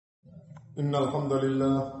إن الحمد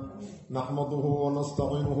لله نحمده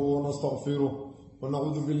ونستعينه ونستغفره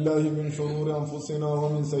ونعوذ بالله من شرور أنفسنا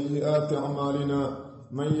ومن سيئات أعمالنا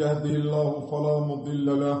من يهده الله فلا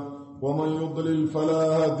مضل له ومن يضلل فلا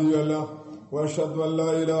هادي له وأشهد أن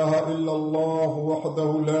لا إله إلا الله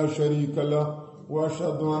وحده لا شريك له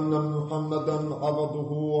وأشهد أن محمدا عبده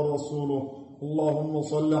ورسوله اللهم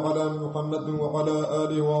صل على محمد وعلى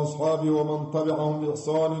آله وأصحابه ومن تبعهم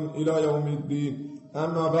بإحسان إلى يوم الدين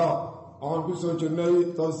أما بعد عن كسو جرني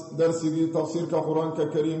درسي تفسيرك قرآنك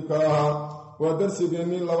كريم كاها ودرسي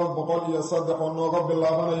بينين لغب بقول يصدق ونغب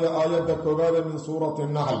الله يا آيات كبار من سورة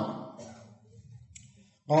النحل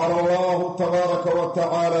قال الله تبارك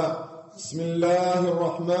وتعالى بسم الله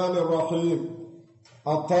الرحمن الرحيم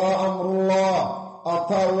أتى أمر الله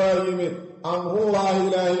أتى وايمت أمر الله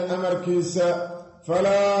إلهي أمر كيسا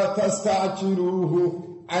فلا تستعجلوه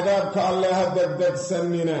عذابك الله دقدق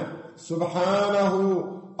سننا سبحانه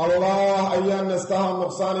الله أيان نستهى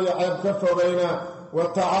النقصان يعيب كفرين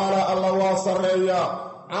وتعالى الله وصريا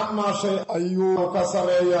عما شيء أيوه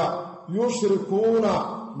كسريا يشركون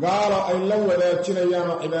قالوا أي لو ذاتشنيان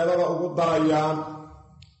وعبادة أقدريان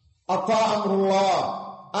أطاع أمر الله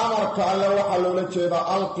أمرك الله وحلو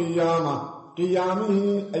لجيدا القيامة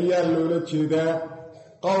قيامه أيان لو لجيدا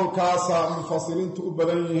قول كاسا منفصلين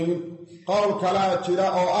تؤبليهم قول كلا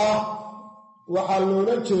جراء وحلو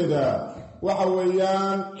لجيدا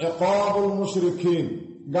وحويان عقاب المشركين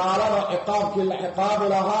قال عقابك العقاب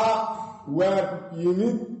لها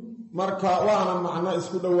ويمد مركا وانا معنا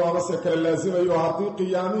اسكو دوا بس كلا لازم يهدي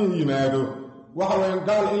قيامه يمادو وحويان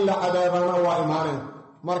قال الا عذابنا وايمانه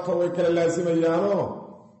مركا وي كلا لازم يانو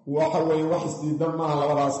وحويان وحسي دمها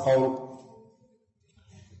لبراس قول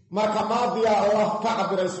مركا ماضي الله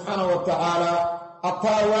كعبر سبحانه وتعالى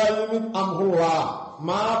التوايم امر الله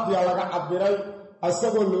ماضي الله كعبري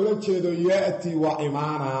asagoo loola jeedo yaati wa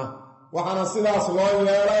imaana waxana sidaas loo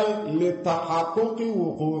yeelay litaxaquqi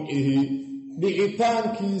wuquucihi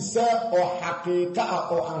dhicitaankiisa oo xaqiiqa ah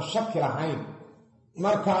oo aan shaki lahayn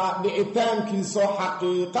marka dhicitaankiisa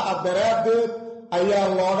xaqiiqa ah daraadeed ayaa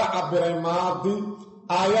looga cabiray maadi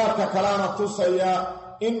aayaadka kalena tusaya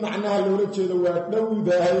in macnaha loola jeedo waa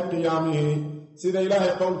dhowdahay qiyaamihi sida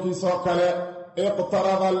ilaahay qowlkiisa kale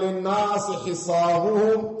iqtaraba linnaasi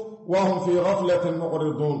xisaabuhum وهم في غفلة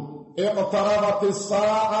معرضون اقتربت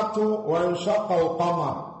الساعة وانشق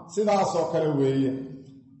القمر سيدا سوكروية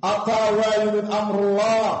أتى وايمد أمر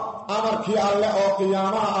الله أمرك الله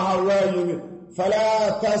وقيامها وايمد فلا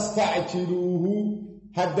تستعجلوه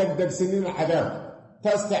هدك سنين عذاب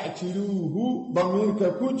تستعجلوه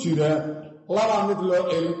ضميرك كجرة لما مثل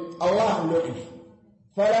الله لعل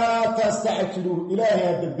فلا تستعجلوه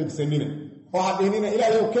إلهي هدك سنين وهدهنين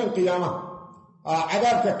إلهي وكان قيامه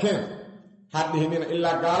عذابك كان حدهنين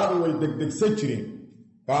إلا قالوا ويدقدق سجرين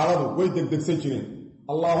قالوا ويدقدق سجرين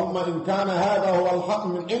اللهم إن كان هذا هو الحق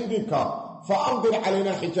من عندك فأنظر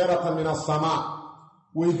علينا حجارة من السماء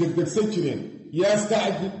ويدقدق سجرين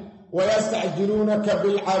ويستعجلونك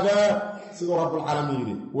بالعذاب سيد رب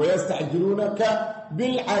العالمين ويستعجلونك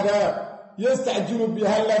بالعذاب يستعجل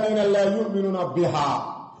بها الذين لا يؤمنون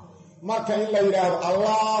بها ما كان إلا يراد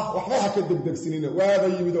الله وحبها كدقدق سنين وهذا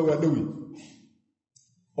يبدو ودوي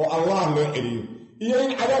والله لو عليو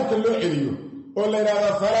إن عذابك لو عليو ولا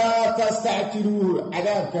إذا فلا تستعجلوه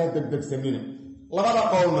عذابك دقدق سنين لغدا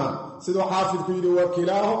قولنا سيدو حافظ كيدي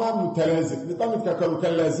وكلاهما متلازم بطمتك كلو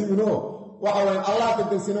كان لازمينه وحوين الله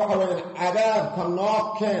دقدق سنين وحوين عذابك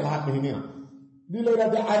نوك كان هبهنين دي لو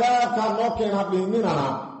إذا عذابك نوك كان هبهنين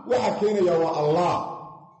وحكينا يا الله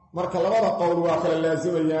مركا لغدا قول وكلا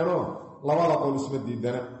لازم يانو لغدا قول اسم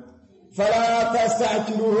الديدنا فلا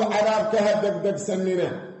تستعجلوه عذابك هدقدق سنين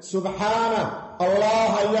سبحانه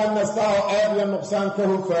الله ينستاه عيب النقصان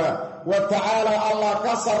كهفا وتعالى الله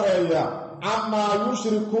كسريا عما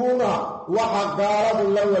يشركون وحقارب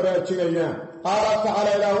الله وباكريا قال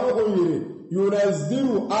تعالى له غيري ينزل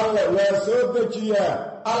الله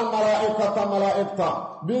وسودجيا الملائكة ملائكة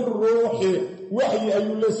بالروح وحي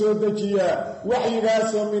أيول سودجيا وحي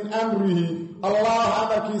غاس من أمره الله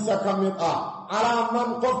أمرك سكمت على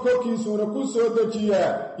من قفك كيسون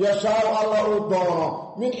كسودجيا يشاء الله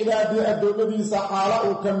الدونه من عباده الدوبدي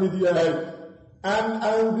سحاله كمدياي أن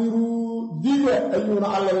أنذروا دي أيون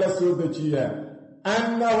الله لسودجيا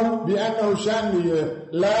بأنه شانيه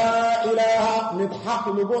لا إله من حق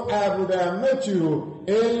لغو عابدا مجره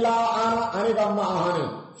إلا أنا معهني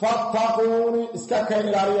فاتقوني اسكاكا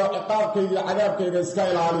إلالية وعقابك عذابك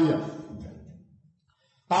اسكا إلالية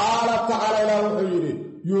قال تعالى له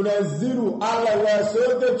حيري ينزل الله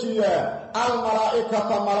وسودجيا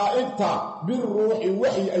الملائكة ملائكة بالروح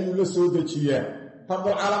وحي أي لسودجيا رب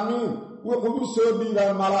العالمين wuxuu soo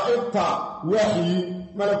dhiibaa malaa'igta wahyi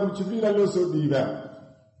malakul jibriil loo soo dhiibaa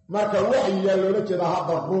marka wahyiga loola jeeda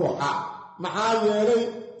hadda ruuxa maxaa yeelay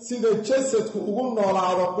sida jasadku ugu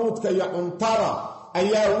noolaado quudka iyo cuntada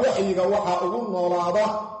ayaa wahyiga waxa ugu noolaada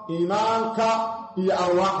iimaanka iyo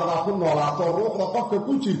arwaaxda ku noolaato ruuxda qofka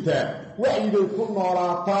ku jirta wahyigay ku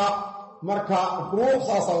noolaataa marka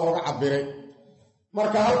ruuxaas looga cabiray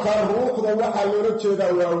marka halka ruuxda waxa loola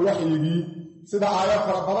jeedaa waa wahyigii sida aayad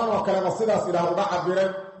fara badan oo kale sidaas Ilaah uga cabiray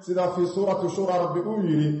sida fi suurati shura rabbi uu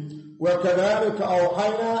yiri wa kadhalika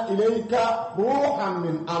awhayna ilayka ruuhan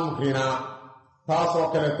min amrina taasoo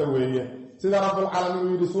kale taweeye sida rabbul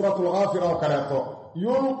alamin yiri suuratul ghafir oo kale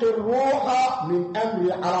yulqi ruuha min amri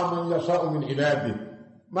ala man yasha'u min ibadihi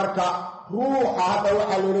marka ruuha hada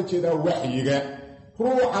waxa loola jeedaa wahyiga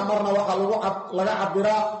ruuha marna waxa laga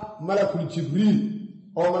cabiraa malakul jibriil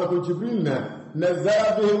oo malakul jibriilna nazala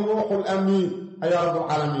bihi ruuhul amin ayaa rabbul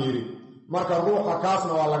alamin marka ruuha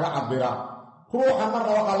kaasna waa laga cabiraa ruuha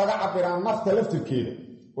marna waxa laga cabiraa nafta laftirkeeda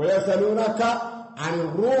wayasalunaka 'anil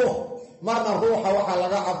ruuh marna ruuha waxa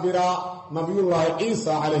laga cabiraa nabiyullah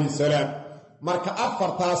Isa alayhi salaam marka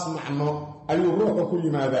afartaas macno ayuu ruuxu ku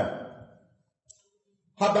yimaadaa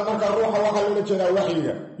hadda marka ruuxa waxa loola jeedaa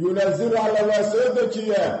wahyiga yunazilu ala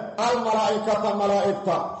wasadajiya al malaa'ikata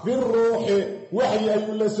malaa'ikta bir ruuhi wahyi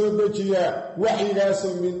ayuu la soo dejiyaa wahyigaas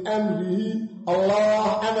min amrihi Allah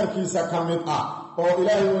amarkiisa kamid ah oo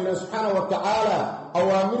ilaahay weyna subhanahu wa ta'ala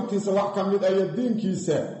awaamirtiisa wax kamid ay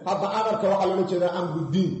diinkiisa hadda amarka waxa loola jeedaa amru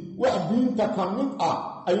diin wax diinta kamid ah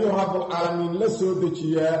ayuu rabbul alamin la soo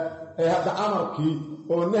dejiyaa هذا أمركي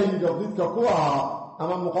ونهي ضدك كوها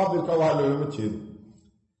أما مقابلك وهذا يومتين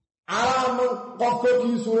على من قفك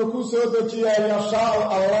سورك سودتيا يشاء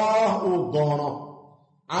الله الضانة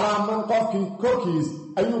على من قفك كوكيس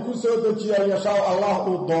أيوك سودتيا يشاء الله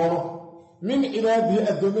الضانة من عباده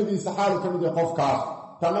الدمدي سحالك من قفك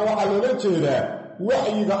تنوع الولجة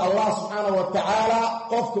وحيد الله سبحانه وتعالى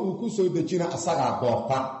قفك سودتينا أسرع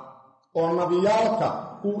ضغطا ونبيالك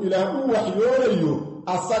هو إله وحيوليه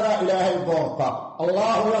أسرع إلهي ضغطا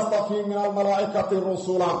الله يصطفي من الملائكة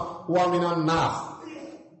الرسولا ومن الناس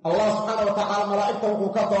الله سبحانه وتعالى ملائكته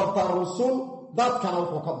وكدرتا الرسول ذات كان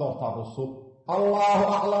وكدرتا الرسول الله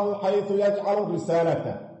أعلم حيث يجعل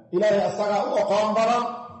رسالته إلهي أسرع وقنبرا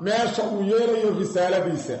ما شاء يلي الرسالة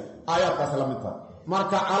بيسا آيات سلامتها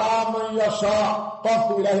marka على من يشاء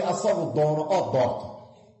قفت إلهي أسرع الضغط الضغط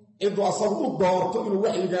إذا أسرع الضغط إنه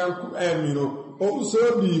وحيقان كو آمنه oo u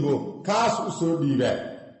soo dhiibo kaas u soo dhiibaa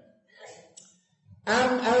an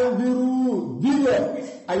anziru diya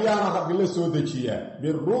ayaana rabbi la soo dejiyaa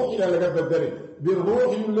biruuhi laga beddelay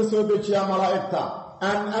biruuhi la soo dejiyaa malaa'ikta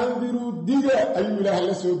an anziru diya ayuu ilaahay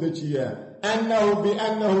la soo dejiyaa annahu bi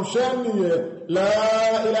annahu shaniya la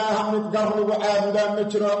ilaha min qarru aabudan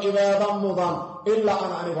majra ibadan mudan illa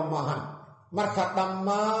ana aniga maahan marka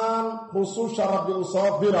dhammaan rususha rabbi u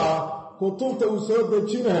soo dira kutubta u soo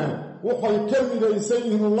dejinaa waxay ka midaysan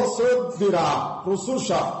yihiin la soo diraa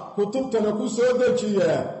rususha kutubtana ku soo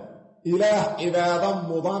dejiyaa ilaah cibaada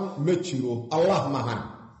mudan ma jiro allah mahan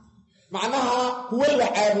macnaha kuwa la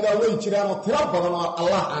caabudaa way jiraan oo tiro badan oo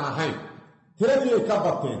allah aan ahayn tiradii ka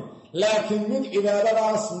bateen laakiin mid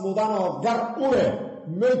cibaadadaas mudan oo gar u leh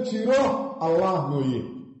ma jiro allah mooye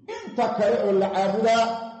inta kale oo la caabudaa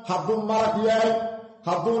hadduu marag yahay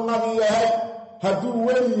hadduu nabi yahay hadduu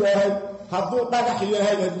weli yahay hadduu dhagax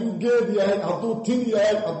yahay hadduu geed yahay hadduu tin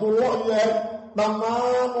yahay hadduu lo yahay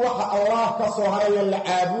dhammaan waxa allah ka soo haraya la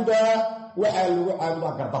caabudaa waxa lagu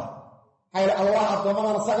caabudaa garbar hayr allah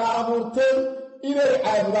addoomana saga abuurtay inay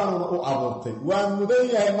caabudaan u abuurtay waa mudan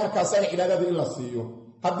yahay markaas ay cibaadada in la siiyo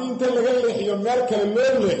haddii inta laga leexiyo meel kale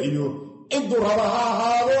loo leexiyo cidu rabaha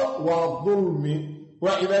ahaado waa dulmi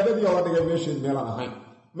waa cibaadadii oo la dhigay meesheed meelan ahayn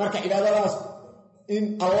marka cibaadadaas in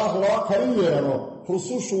allah loo kariyo yeelo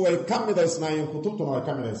rusushu way ka midaysnaayeen kutubtuna way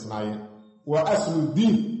ka midaysnaayeen waa aslu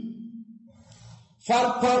diin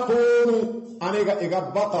fartaquni aniga iga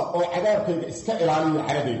bata oo cadaabkayga iska ilaaliyo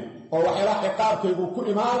caradayda oo waxyaalaha ciqaabkaygu ku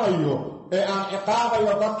imaanayo ee aan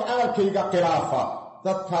ciqaabayo dadka amarkayga khilaafa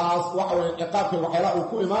dadkaas waxa weeye ciqaabkayga waxyaalaha uu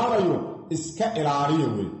ku imaanayo iska ilaaliyo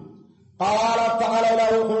wey qaala tacaala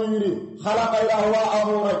ilaahi wuxuu yidhi khalaqa ilaah waa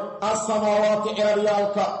abuuray assamaawaati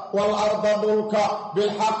ciraryaalka waalarda dhulka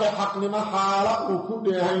bilxaqi xaqnimo xaala uu ku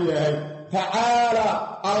dheehan yahay tacaala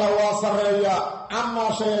alla waa sarreeyaa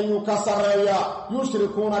camaa shay ayuu ka sarreeyaa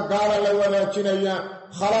yushrikuuna gaala la wadaajinayaan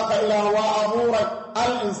khalaqa ilaah waa abuuray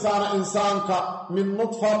al insaana insaanka min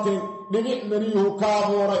nudfatin dhibic maniyuhu ka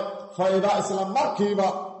abuuray fa idaa isla markiiba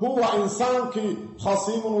huwa insaankii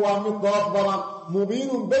khasiimun waa mid dood badan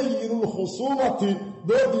mubiinun bayinu lkhusuumati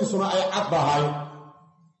doodiisuna ay caddahay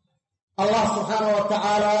الله سبحانه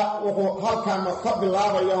وتعالى وهل كان مقبل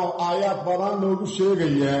الله يوم آيات بضان نوغو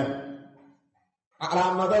شيغيا على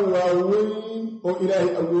مدى واوين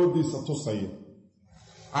وإلهي أودي ستصيّ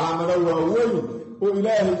على مدى واوين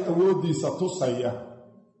وإلهي أودي ستصيّ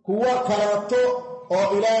هو كراتو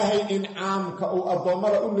وإلهي إنعامك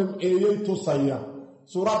وأضمر أنم إيهي تصيّ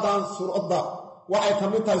سورة waxay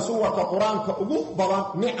kamid tahay suurka quraanka ugu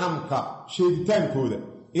badan ni'amka sheegitaankooda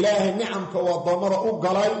ilaahay ni'amka waa damada u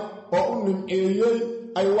galay oo u nimceeyay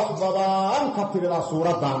ay wax badan ka tirada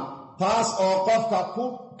suuradan taas oo qofka ku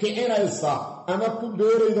kicinaysa ama ku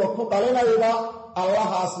beeraydo ku dhalinayda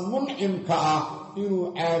allahaas mun'imka ah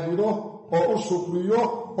inuu caabudo oo u shukriyo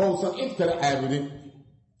oo san cid kale caabudin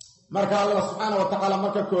marka Allah subhanahu wa ta'ala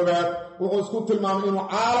marka koobaad wuxuu isku tilmaamay inuu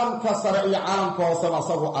caalamka sare iyo caalamka hoose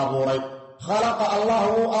asagu abuuray خلق الله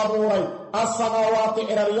أبوري السماوات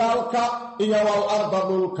إريالك إيا والأرض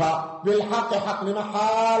ملك بالحق حق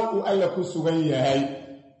محال وألك سغيه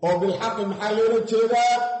وبالحق محال رجدا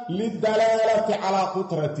للدلالة على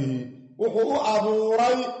قدرته وهو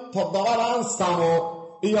أبوري تضغر السماء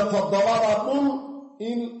إيا تضغر قل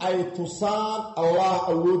إن أي تصان الله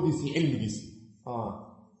أودي سي علمي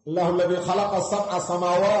الله الذي خلق 7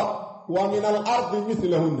 سماوات ومن الأرض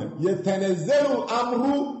مثلهن يتنزل الأمر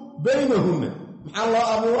بينهن مع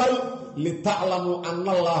الله أموري لتعلموا أن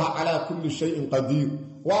الله على كل شيء قدير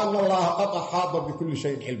وأن الله قد أحاط بكل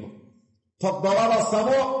شيء علمه تضرر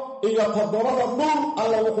السماء إيا تضرر النور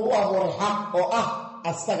الله وقوة أمور الحق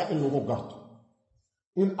أستغى إنه مقرته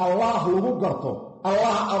إن الله مقرته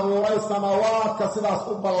الله أموري السماوات كسلاس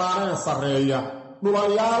أبلانا سرية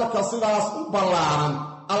نريال كسلاس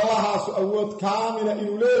أبلانا الله سأود كاملة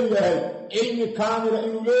إنه ليه علم كاملة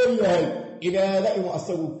إنه ليه إذا إنه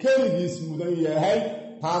أستغى كيجيس مدنيا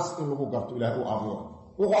تاس إنه مقرته إله أموري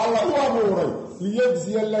وقال الله أموري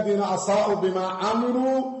ليجزي الذين أساءوا بما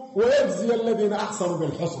عملوا ويجزي الذين أحسنوا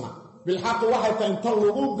بالحسنى بالحق واحد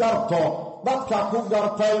تنطلقوا قرطوا ضدك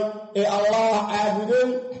قرطي الله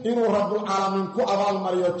عابدين إنه رب العالمين كو أبال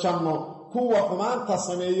مريو تشمو كو وحمان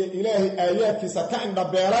تصمي إلهي آياتك سكائن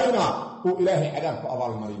دبيرينا وإلهي عدام كو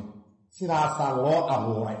أبال مريو سراسة الله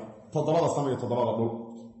أموري تضرب السمي تضرب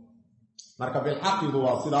الضوء مركب بالحق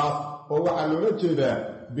يدوى سراس وهو قالوا نجده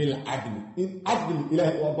بالعدل إن عدل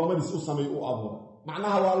إلهي وضمن سمي أبوري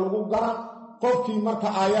معناها والله قرط qofkii marka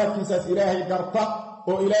aayaadkiisaas ilaahay garta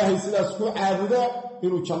oo ilaahay sidaas ku caabuda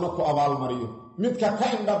inuu janno ku abaal mariyo midka ka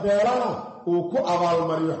indhabeelana uu ku abaal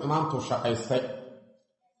mariyo xumaantu shaqaystay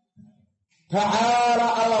ta'ala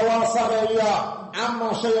alla wasareeya amma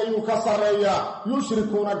shay'u kasareeya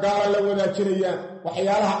yushrikuuna gaala la wadaajinayaan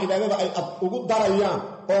waxyaalaha cibaadada ay ugu darayaan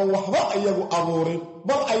oo waxba ayagu abuurin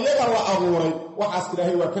bal ayaga la abuuray waxaas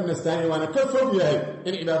ilaahay waa ka nastaanay waana ka fog yahay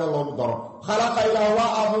in cibaado loogu daro khalaqa ilaahu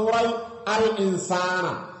waa abuuray الإنسان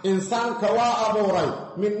إنسان كوا أبوري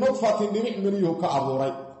من نطفة دمع منيه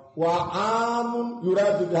كأبوري وعام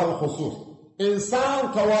يراد بها الخصوص إنسان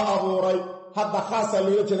كوا أبوري هذا خاصة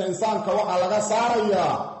ليجد إنسان كوا على ساريا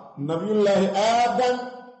نبي الله آدم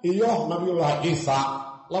إيوه نبي الله عيسى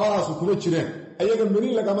لبراس كل جيران أيها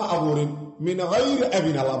مني لكما أبوري من غير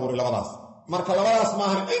أبينا الأبوري لبراس مركا لبراس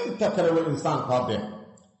ماهر انت كلو إنسان قادم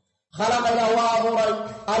خلق له أبوري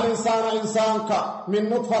الإنسان إنسانك من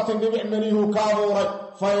نطفة دمع منيه كأبوري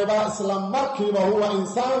فإذا إسلام مركب هو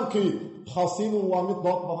إنسانك خصيم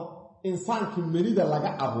ومضبط إنسانك مريد لك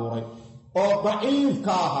أبوري وضعيف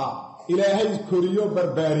كاها إلهي كوريو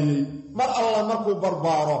برباري مر الله مركو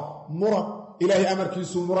برباره مرن إلهي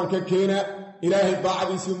أمركيسو مرن ككينا إلهي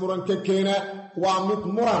بعديسو مرن ككينا ومض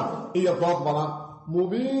مرن إيا ضبطا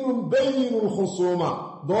مبين بين الخصومة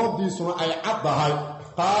ضد ديسنا أي عدهاي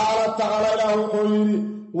قال تعالى له قيري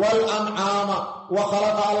والأنعام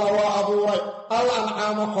وخلق الله وأبوري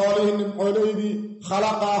الأنعام قولهم قوليدي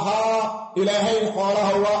خلقها إلهي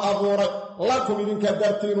قولها وأبوري لكم إذن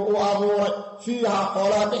كدرتين وأبوري فيها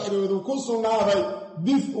قولها تحديد كسنابي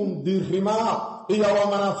دفء درهما إيا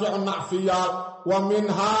ومنافع النعفيات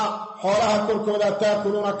ومنها قولها كركودا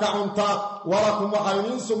تاكلون كعنتا ولكم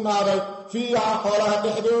وحينين سنابي فيها قولها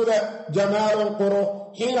تحديد جمال القروح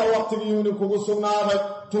حين وقت يونكو سنابي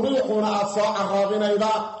تريحون أصاع الرابين إذا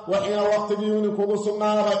وحين وقت يونكو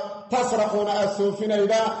سنابي تسرقون أسوفين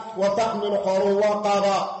إذا وتحمل قروه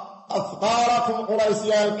وقضا أثقالكم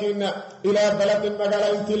قريسيالكين إلى بلد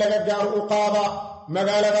مقالة انت لقار أقاضا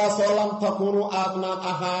مقالة صلى تكونوا أبناء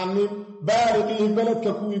أهاني بارقيه بلد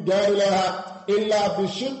كوي قال لها إلا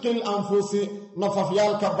بشق الأنفس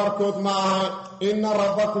نففيالك بركوت معها إن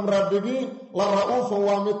ربكم ربكين للرؤوف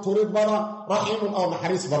ومتريد بنا رحيم أو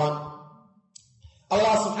محريس بنا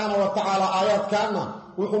الله سبحانه وتعالى آيات كان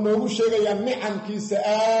وحنوه الشيء النعم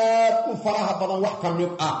كيساءات وفرها بنا وحكا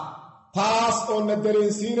مدأ taas oo na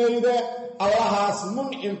dareensiinayda allahaas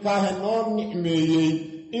muncimkaahe noo nicmeeyey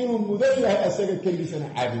inuu mudan yahay asaga keligiisana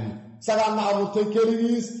caabudo isagaana abuurtay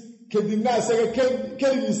keligiis kadibna isaga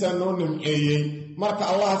keligiisa noo nimceeyey marka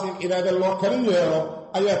allahaas in cibaado loo kali yeelo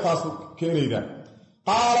ayaa taasu keenayda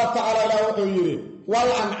qaala tacaala ilaah wuxuu yidhi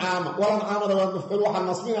walancaamada waa mafcuul waxaa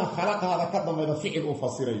nasbina khalaqaada ka dambayda ficil uu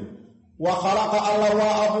fasirayo wa khalaqa alla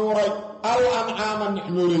waa abuuray al ancaama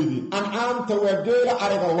nicmooleydii ancaamta waa geela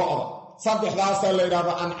ariga lo-da saddexdaasaa la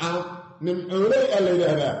yidhahdaa ancaam nimcooley a la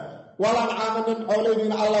yidhaahdaa walancaama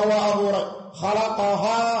nimcooleydiina alla waa abuuray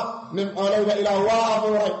khalaqahaa nimcooleyda ilaah waa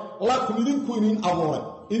abuuray lakum idinku idin abuuray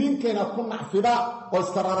idinkayna ku nacfida oo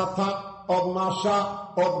iska rarataan ood maashaan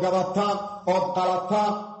ood gadataan ood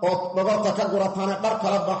qalataan ood dhogorta ka gurataane dhar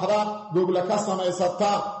kala baxdaan googla ka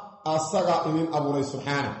samaysataan asagaa idin abuuray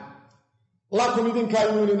subxaana lakum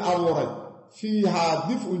idinkaayuu idin abuuray fiihaa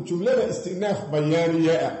dif'un jumlada istinaaf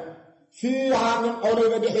bayaaniye ah fiihaa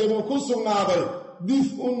nimcooleyda dhexeeduu ku sugnaaday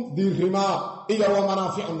dif'un diirimaa iyo wa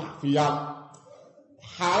manaaficu nacfiyaal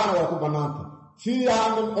xaalana waa ku bannaanta fiihaa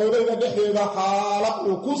nimcooleyda dhexeeda xaala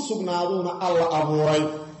uu ku sugnaaduuna alla abuuray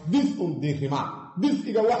dif'un diirimaa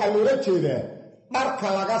dif'iga waxaa loola jeedaa dharka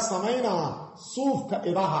laga samaynaa suufka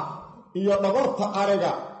idaha iyo dhogorta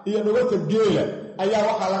ariga iyo dhogorta geela ayaa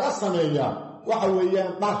waxaa laga sameeyaa waxa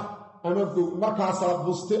weeyaan dhar ama markaasa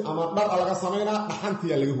busti ama dhar laga samaynaa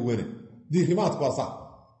dhaxantiyaa laga huwana diirimaadku waa sax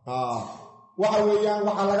waxa weeyaan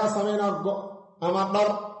waxaa laga samaynaa ama dhar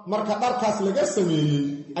marka dharkaas laga sameeyey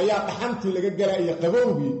ayaa dhaxantii laga galaya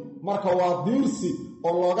qabowgii marka waa diirsi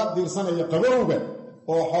oo looga diirsanayo qabowga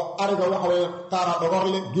oo ariga waxa weeyaan qaaraa dhogor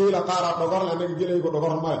leh geela qaaraa dhogor leh anaga geelaygu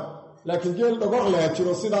dhogor male laakiin geel dhogor leh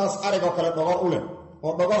jiro sidaas arigoo kale dhogor u leh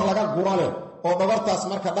oo dhogor laga gura leh oo dhogortaas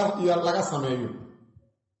marka dhar iyo laga sameeyo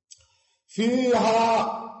fiihaa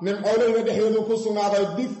nimcooleyda dhexdeedu ku sugnaaday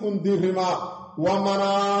dif'un diirimaa wa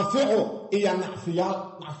manaaficu iyo nacfiyaal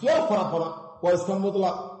fara badan waa iska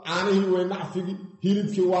mudlaq caanihii way nacfigii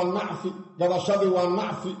hilibkii waa nacfi gadashadii waa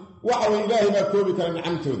nacfi waxa way ilaahay baa koobi kara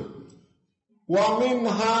nicamtooda wa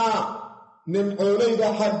minhaa nimcooleyda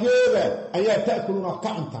xaggeeda ayaa ta'kuluuna ka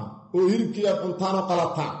cuntaan oo hilibkiiaad cuntaanoo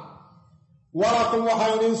qalataan walakum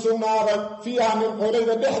waxaa idiin sugnaaday fiihaa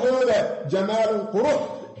nimcooleyda dhexdooda jamaalun qurux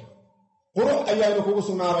ayaa idin kugu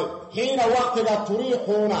sugnaaday xiina waqtiga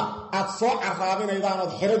turiixuuna aad soo carraabinaydaan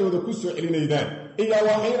ood xeradooda ku soo celinaydaan iyo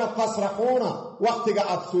wa xiina tasraxuuna waqtiga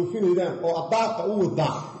aad suufinaydaan oo aad daaqa u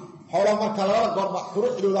wadaan xoolo marka labada goorba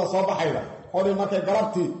quruxdoodaa soo baxayda xoolii markay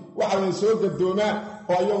galabtii waxa weye soo gadoomaan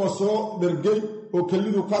oo iyagoo soo dhergay oo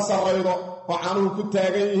kellidu ka sarraydo oo caanuhu ku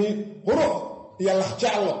taagan yihiin qurux iyo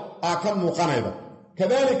laxjeclo aa ka muuqanayda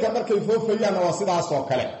kadaalika markay foofayaanna waa sidaasoo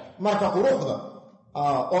kale marka quruxda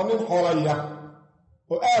oo nin xoola yar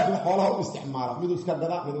oo aadna xoolaha u isticmaala miduu iska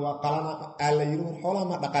gada mid waa qalana aa la yidhi war xoolaha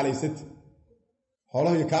ma dhaqaalaysati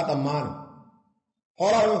xoolahii kaa dhammaana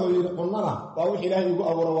xoolaha wuxuu yidhi cunnada waa wix ilaahay igu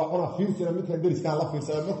abuura waa cuna fiirsina midkan deriskaan la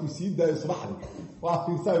fiirsada markuu sii daayo subaxdii waa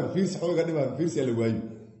fiirsaa fiirsi xooga dhibaa fiirsia la waayo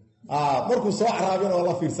markuu soo caraabina waa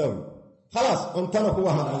la fiirsaa khalaas cuntana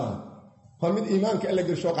kuwa hananaa waa mid iimaanka alla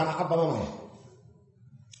gelsho qanaaco badanaya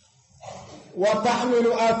wa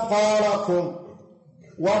taxmilu afqaalakum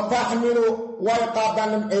wa taxmilu way qaadaan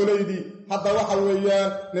nimcooleydii hadda waxa weeyaan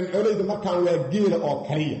nimcooleydii markaan waa geela oo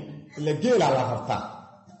kaliya ila geelaa la rabtaa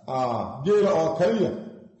geela oo kaliya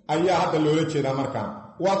ayaa hadda loola jeedaa markaan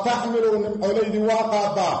wa taxmilu nimcooleydii waa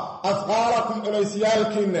qaadaa afqaalakum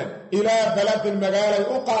culaysyaalkiinna ilaa baladin magaalay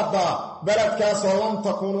u qaadaa beledkaasoo lam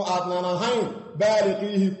takuunu aadnan ahayn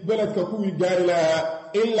baaliqiihi beledka kuwii gaari lahaa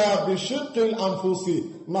ilaa bishiqi lanfusi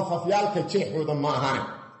nafafyaalka jeexooda ma ahane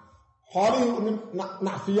xoolihii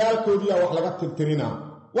nacfiyaalkoodiiyaa wax laga tirtirinaa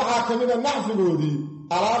waxaa ka mida nacfigoodii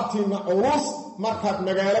alaabtiinna culus markaad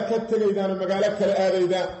magaalo ka tegaydaan oo magaalo kale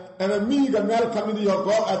aadaydaan ama miyiga meel ka mid iyo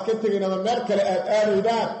goob aad ka tegayn ama meel kale aad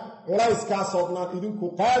aadaydaan culayskaasoodnaan idinku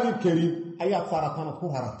qaadi karin ayaad saarataan ood ku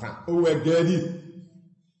rarataan oo waa gaadiid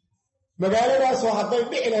magaaladaasoo hadday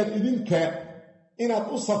dhici lahayd idinka inaad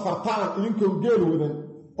u safartaan idinkoo geel wadan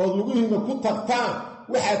ood lugihiinna ku tagtaan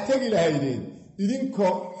waxaad tegi lahaydeen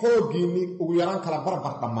idinkoo xooggiinni ugu yaraan kala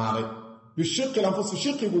barbar dhammaaday bishiqi lanfusi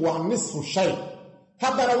shiqigu waa nisfu shay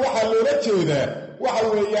haddana waxaa loola jeedaa waxa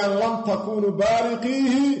weeyaan lam takuunuu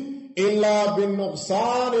baaliqiihi ilaa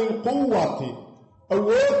binuqsaani alquwati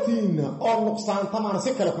awoodtiinna oo nuqsaantamaana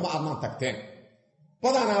si kale kuma aadnaan tagteen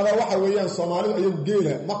badanaada waxa weeyaan soomaalidu ayagu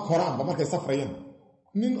geela ma koraanba markay safrayaan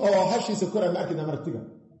nin oo hashiisa koraa ma arkayna martiga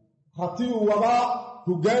ratiyuu wadaa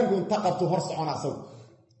hoggaanku inta qabtu hor socona asagu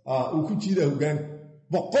uu ku jiidaa hoggaanku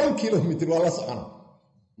 100 kilomitir waa la socona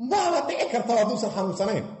maaba dhici kartaba hadduusan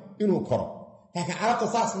xanuunsanayn inuu koro لكن عرفت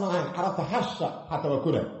صاص معين عرفت حشة حتى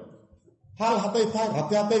وكله هل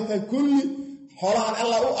هطيتها كل حولها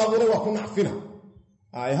الله أبوري وكنا عفنا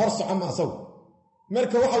يهرس عما أصوب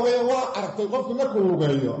مركا waxa weeye waa aragtay qofku markuu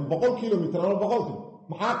lugayo 100 kilomitir ama 100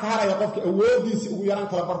 maxaa ka haraya qofka awoodiisa ugu yaraan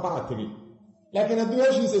kala barbar tagay laakiin haddii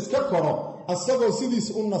heshiisa iska koro asagoo sidiis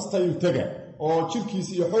u nastay taga oo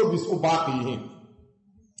jirkiisa iyo xoogiisa u baaqi yihiin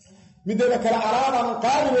midda kale araadan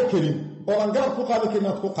qaaliba karin oo aan garab ku qaadi karin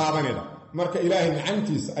ku qaadanayda marka ilaahay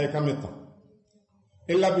nicantiisa ay ka mid tahay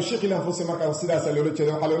illa bi shikli anfusi marka sidaas loola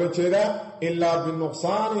jeedo waxa loola jeedaa illa bi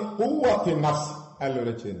nuqsani quwwati nafs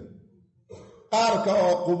loola jeedo qaarka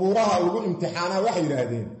oo qubuuraha ugu imtixaana waxay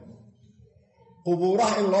yiraahdeen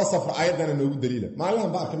qubuuraha in loo safro ayadana noogu daliila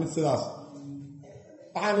maalinba arka mid sidaas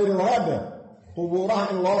waxaan yiri waraada qubuuraha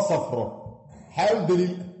in loo safro hal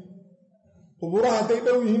daliil qubuuraha haday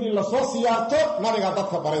dhow yihiin in la soo siyaarto nabiga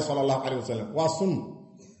dadka baray sallallahu alayhi wasallam waa sunn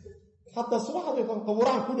hatta subaxdii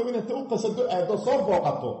qubuuraha ku dhow inta u qasado aado soo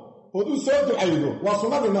booqato oo u soo ducaydo waa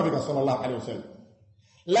sunnadii nabiga sallallahu alayhi wasallam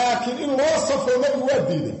laakiin in loo safro nabiga waa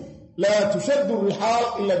diiday لا تشد الرحال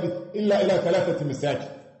إلا إلى 3 مساجد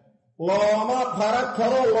لما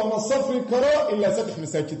تركروا وما صفركروا إلا 7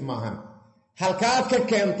 مساجد معهن هل كانت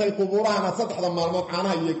كانت قبورنا 7 مالمات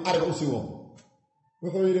عنها يقرب أسيوه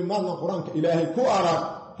وحيري مالنا قرآنك إلهي كوارا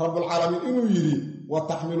رب العالمين إنه يري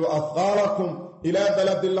وتحملوا أثقالكم إلى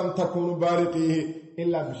بلد لم تكونوا بارقيه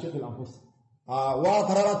إلا بشكل الأنفس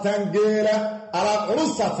واترى تنجيلة على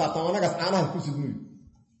عرصة ساعة ونقص عنها كسدنوي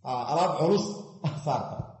على عرص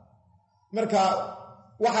ساعة marka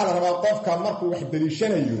waxa la rabaa qofka markuu wax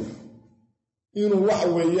daliishanayo inuu wax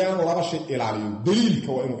weeyaan laba shay ilaaliyo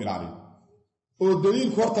daliilka waa inuu ilaaliyo oo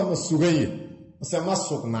daliilku horta ma sugaye mise ma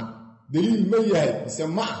sugna daliil ma yahay mise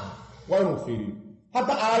ma waa inuu fiiriyo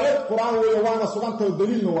hadda aayad quraan weeye waana suganta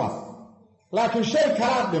daliilna waa laakiin shay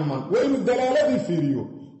kala dhiman waa inuu dalaaladii fiiriyo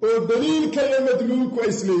oo daliilka iyo madluulku ay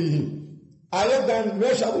isleeyihiin aayadan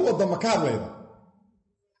meesha aad u wada ma ka hadlayda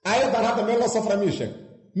aayadan hadda meel la safra ma sheeg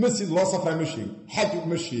مسجد الله صفر مشي حج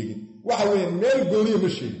مشي وحوين ميل قولي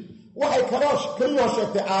مشي وحي كراش كله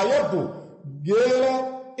شكت آياته قيلة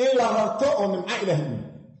إلا هرطاء من عائلة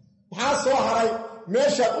حاسوا هراي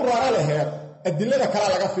ماشا قرر لها الدلالة كلا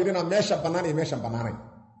لغا فيرنا ماشا بناني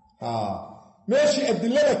ماشي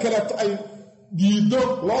الدلالة كلا أي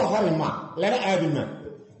ديدو لا هري ما لنا آدما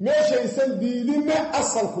ماشي إنسان ديدنا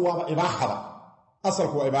أصل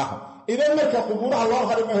هو إباحة إذا مركا قبورها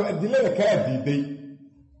الله هري ما هو الدلالة كلا ديدي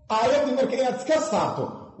aayadii marka inaad iska saarto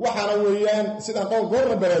waxana weeyaan sida qowr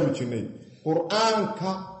baraarujinay quraanka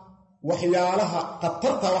waxyaalaha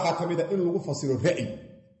qatarta waxa kamid ah in lagu fasiro ra'yi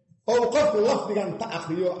oo qofku lafdiga inta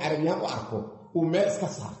akhriyo carabiyan u arko uu meel iska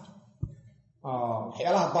saarto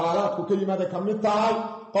waxyaalaha dalaalaadku ka yimaada kamid tahay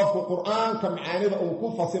qofku quraanka macaanida uu ku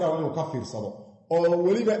fasiro waa inuu ka fiirsado oo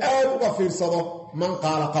waliba aad uga fiirsado man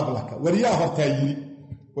qaala qablaka wariyaa horta yiri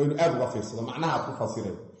waa inuu aad uga fiirsado macnaha ku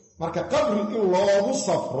fasiray marka qabri in loogu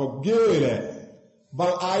safro geela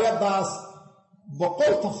bal aayadaas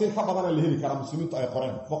 100 tafsiir ka badan la heli kara muslimiintu ay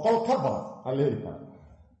qoreen 100 ka badan la heli kara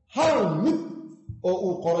hal mid oo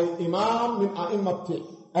uu qoray imaam min a'immati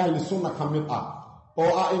ahli sunnah kamid ah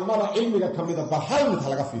oo a'immada cilmiga kamid ah bal hal mid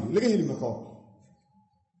laga fiiriyo laga heli markaa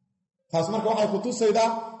taas marka waxay ku tusaydaa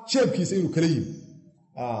jeebkiisa inuu kala yimi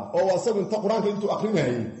oo asagu inta quraanka intuu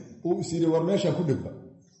aqrinayay uu isiri war meesha ku dhigba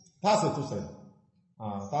taas ay tusaydaa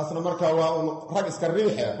taasna marka waa rag iska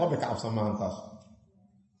riixay rabbika absamahan taas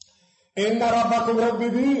inna rabbakum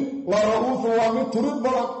rabbihi wa ra'uuf wa mitrud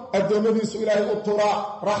badan addoomadiisu ilaahay u tura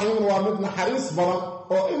rahiim wa midna xariis badan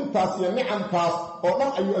oo intaas iyo nicamkaas oo dhan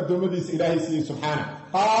ayuu addoomadiisa ilaahay siiyay subhanahu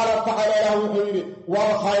qaala ta'ala wuxuu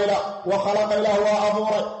wal khayla wa khalaqa ilahu wa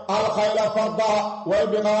abura al khayla fardaha wal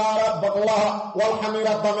bighala baqlaha wal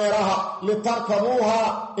hamira damiraha litarkabuha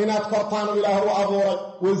inad kortaan ilahu abura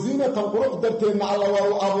wa zinatan qurux darteedna allah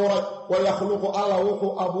wa abura wa yakhluqu allah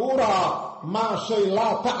wuxuu abura ma shay la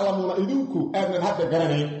ta'lamuna idinku aanan hadda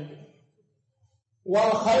garanayn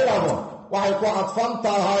wal khayla waxay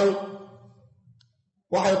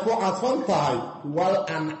ku cadfantahay wal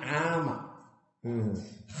an'ama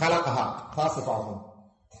خلقها خاصة عظم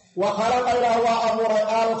وخلق إله وأمور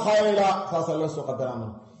الخيل خاصة الله سقدرنا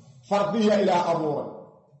فرضية إلى أمور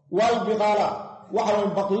والبغالة وحوين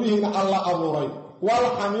بطلهن الله أمور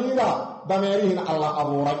والحميرة ضميرهن الله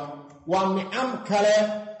أمور والنعم كله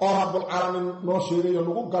رب العالمين نوشيري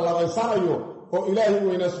ونقوق الله ويسانيو وإلهي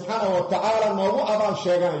وإنه سبحانه وتعالى نوغو أبان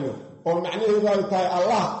شيغانيو ومعنيه ذلك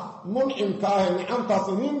الله منعم كاهن نعم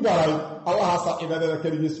تصنين قرأي الله صاحب هذا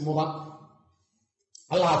كريس مضان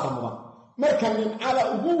الله سماه marka min ala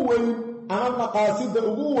ugu weyn ama maqaasida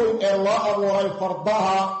ugu weyn ee loo abuuray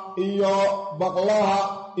fardaha iyo baqlaha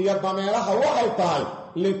iyo dameeraha waxay tahay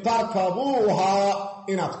litarkabuuha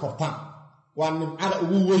inaad kortaan waa nimcada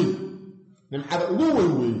ugu weyn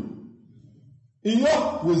weeye iyo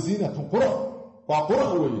wasiinatan qurux waa qurux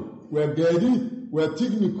weeye waa gaadiid waa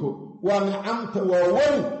tigniko waa nicamta waa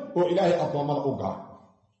weyn oo ilaahay addoommada u gala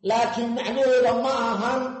laakiin macnaheeda ma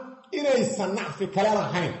ahan inaysan nacfi kale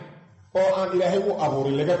lahayn oo aan ilaahay u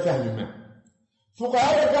abuurin laga fahmi maa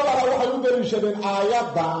fuqahada gabara waxay u daliishadeen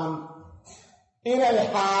aayaddan inay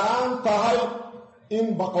xaaraan tahay in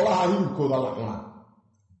baqlaha hilibkooda la cunaa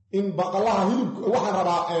in baqlaha waxaan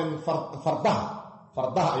rabaa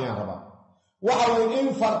fardaha ayaan rabaa waxa weeye in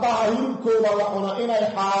fardaha hilibkooda la cunaa inay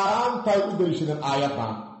xaaraan tahay u daliishadeen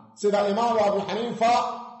aayaddan sida imaamu abu xaniifa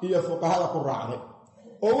iyo fuqahada ku raacday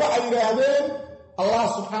oo waxay yidhaahdeen allah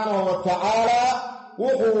subxaanahu wa tacaala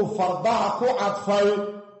wuxuu fardaha ku cadfay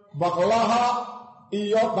baqlaha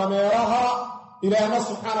iyo dameeraha ilaahna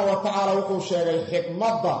subxaanahu wa tacaala wuxuu sheegay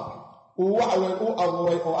xikmadda uu waxweyn u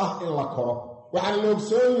abuuray oo ah in la koro waxaan la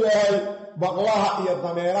ogsoon yahay baqlaha iyo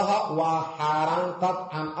dameeraha waa xaaraan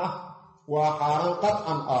qadcan ah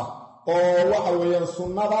oo waxa weeyaan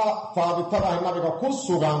sunnada faabitada ah nabiga ku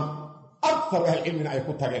sugan aktar ahlicilmina ay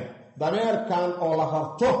ku tageen dameerkan oo la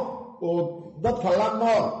rarto oo dadka la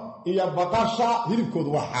nool iyo baqasha hilibkoodu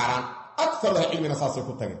waa xaaraan aktar ahlicilmina saasay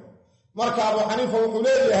ku tageen marka abu xaniifa wuxuu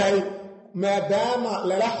leeyahay maadaama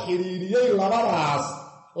lala xidhiiriyey labadaas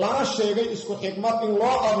lana sheegay isku xikmad in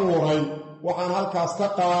loo abuuray waxaan halkaas ka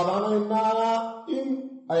qaadanaynaa in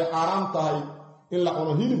ay xaaraan tahay in la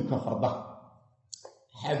cuno hilibka fardaha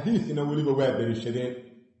xadiidna weliba waa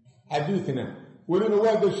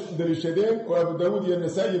daliishadeen oo abu daawuud iyo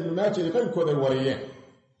nasaa'i ibnu maaja iyo qayrkood ay wariyeen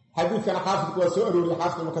xadiidkana xaafidku waa soo arooriyey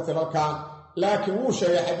xaafid ibnu kasiir halkaan laakiin wuu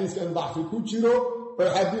sheegay xadiiska in dacfi ku jiro oo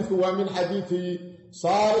xadiidku waa min xadiidi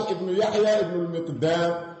saalix ibnu yaxya ibnu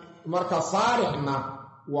lmiqdaam marka saalixna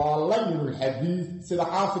waa laynulxadiid sida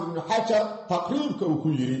xaafid ibnu xajar taqriibka uu ku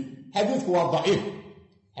yidhi xadiidku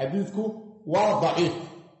waa daciif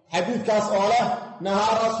xadiidkaas oo leh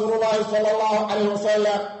nahaa rasuulullaahi sala allahu calayh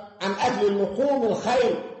wasalam can akli luquumi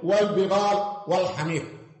alkhayl waalbigaal waalxamiir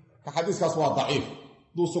ka xadiiskaas waa daciif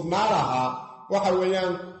duu sugnaa lahaa waxa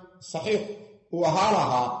weeyaan saxiix uu ahaa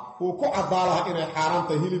lahaa uu ku caddaa lahaa inay xaaraan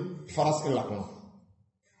tahay hilib faras in la cuno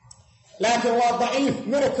laakiin waa daciif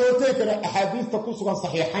mana kootay karo axaadiista ku sugan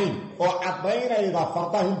saxiixayn oo caddaynayda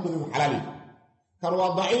fardaha hilibkooda inu xalaaliy kan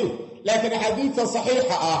waa daciif laakiin axaadiista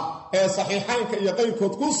saxiixa ah ee saxiixaynka iyo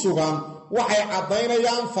qayrkood ku sugan waxay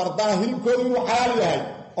caddaynayaan fardaha hilibkooda inuu xalaal yahay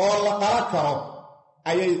oo la qala karo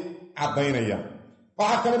ayay caddaynayaan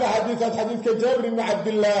waxaa ka mid ah xadiikaas xadiidka jaabir ibni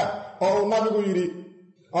cabdillaah oo uu nabigu yidhi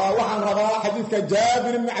waxaan rabaa xadiidka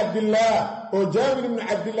jaabir ibni cabdillaah oo jaabir ibni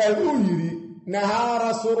cabdillaahi uu yidhi nahaa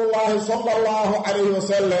rasuulullaahi sala allahu calayhi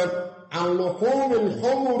wasalam can luxuumi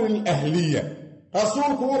alxumuri alahliya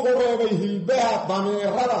rasuulku wuxuu reebay hilbaha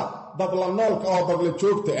dameerada dabla noolka oo dabla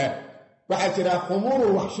joogta ah waxaa jira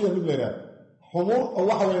xumuurul waxshiya mid laydhaha xumuur oo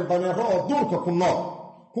waxa weeye dameero oo duurka ku nool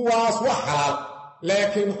kuwaas wax xalaal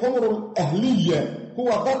laakiin xumurul ahliya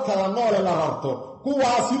kuwa dadka la noole la rarto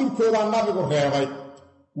kuwaas hilibkooda nabigu reebay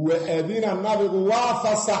wa adina nabigu waa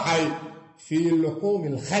fasaxay fii luxuumi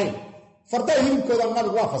alkhayl fardaha hilibkooda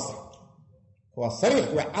nabigu waa fasaxay waa sariix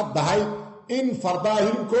way caddahay in fardaha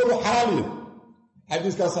hilibkoodu xalaaliya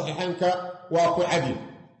xadiiska saxiixaynka waa ku cadi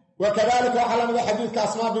wakadalika waxaa la mida xadiidka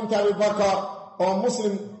asmaa binti abi bakar oo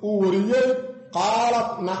muslim uu wariyey qaalat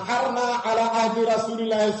naxarnaa calaa cahdi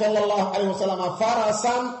rasuulillaahi sala allahu calayh wasalam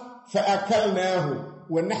farasan faakalnaahu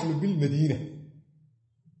wa naxnu bilmadiina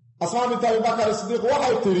asmaa binti abi bakar sidiiq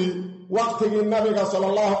waxay tidhi waqtigii nabiga sala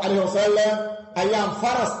allahu calayh wasalam ayaan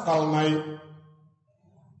faras qalnay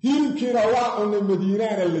hilibkiina waa cunay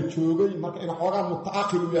madiinaana la joogay marka ina xoogaa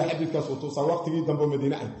muta'akhir u yahay xadiidkaas uu tuusaa waqtigii dambe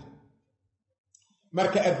madiine ay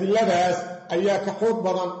marka adiladaas ayaa ka xoog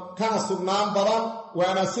badan kana sugnaan badan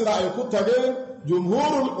waana sida ay ku tageen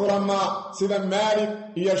jumhuurul culamaa sida maalik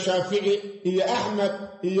iyo shaafici iyo axmed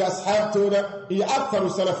iyo asxaabtooda iyo aktaru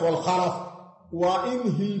salaf waalkhalaf waa in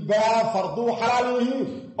hilbaa farduu xalaal yihiin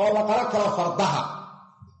oo la qala kala fardaha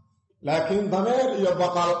laakiin dameer iyo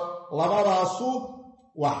baqal labadaasu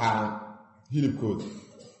waa xaaraan hilibkooda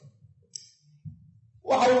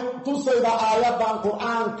waxay tusaydaa aayaddan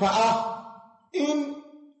qur-aanka ah in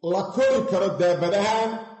la kori karo daabadahaan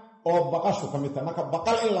oo baqashu ka mid tahay marka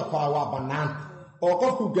baqal in la koraa waa bannaanta oo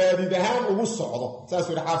qofku gaadiid ahaan ugu socdo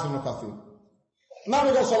saasuu yidhi xaafid ibnu kasiir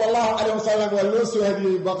nabiga sala allahu calayh wasalam waa loo soo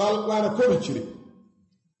hadiyey baqal waana kori jiray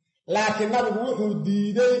laakiin nabigu wuxuu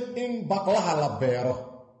diiday in baqlaha la beero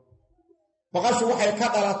baqashu waxay ka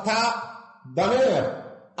dhalataa dameer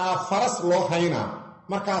faras loo haynaa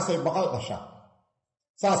markaasay baqal dhashaa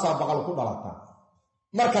saasaa baqal ku dhalataa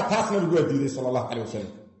marka taasna lagu diiday sallallahu alayhi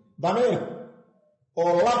wasallam dameer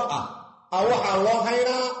oo lab ah waxaa loo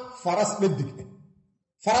haynaa faras dhadig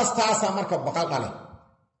faras taasa marka baqal dhale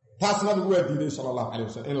taasna lagu diiday sallallahu alayhi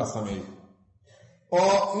wasallam in la sameeyo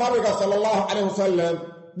oo nabiga sallallahu alayhi wasallam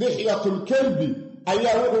dihiyatul kalbi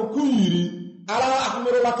ayaa wuxuu ku yiri ala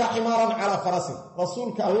ahmiru laka himaran ala farasi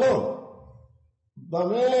rasuulka allah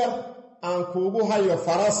dameer aan kuugu hayo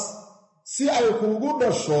faras si ay kuugu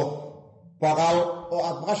dhasho baqal oo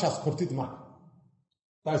aad baqashaas kortid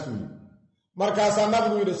markaasaa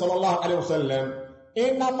nabigu yidhi sallallahu alayhi wasallam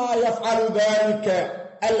innamaa yafcalu daalika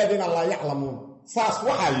aladiina laa yaclamuun saas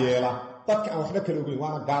waxaa yeela dadka aan waxba kala ogeyn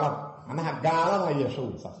waana gaalada macnaha gaalada yeesho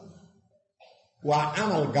wey saas waa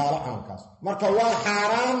camal gaalo camalkaas marka waa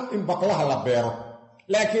xaaraan in baqlaha la beero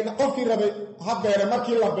laakiin qofkii rabay ha beere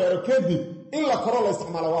markii la beero kadib in la koro la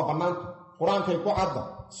isticmaalo waa bannaanta qur-aankay ku cadda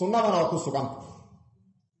sunnadana waa ku suganta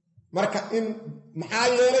marka in maxaa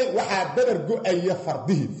yeelay waxaa badar go-aya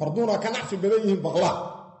fardihi farduuna ka nacfi badan yihiin baqlaha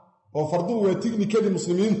oo farduhu waa tiknikadii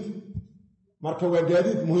muslimiinta marka waa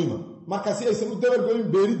gaadiid muhiima marka si aysan u dabargoyin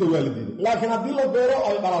beeridda waa la diiday laakiin haddii la beero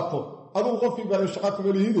ay dhalato adugu qofkii baray shaqa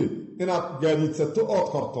kuma lihide inaad gaadiidsato ood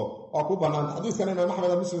korto waa ku bannaanta xadiiskan imaam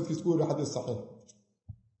axmed musnadkiis ku weriyo xadiis saxiix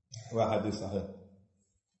waa xadiis saxiix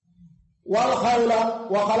والخيل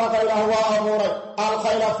وخلق له وأموري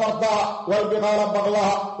الخيل فرضها والبغال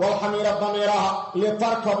بغلها والحمير ضميرها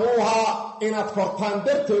لتركبوها إن أتكرتان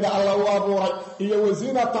درتي الله وأبوري إيا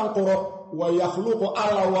وزينة تنقر ويخلق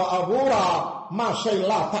الله وأبورا ما شيء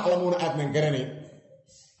لا تعلمون أدنى قرني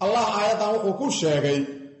الله آياتا وقو كل شيء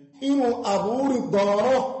إنه أبوري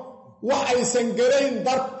الضرورة وحيسن قرين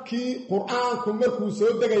دركي قرآن كمركو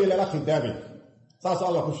سودك إلى الأخدابي سأسأل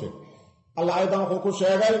الله كل شيء الله آياتا وقو كل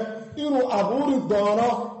شيء inuu abuuri doono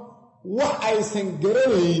wax aysan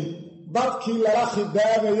garanayn dadkii lala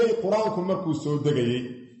khidaabayay qur-aanku markuu soo degayay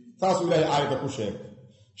saasuu ilaahay aayadda ku sheegay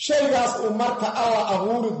shaygaas uu marka alla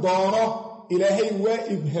abuuri doono ilaahay waa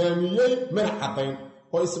ibhaamiyey mana caddayn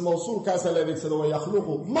oo ism mawsuulkaasa la adeegsado wa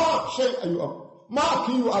yakhluqu maa shay ayuu maa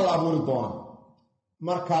kiiyuu alla abuuri doona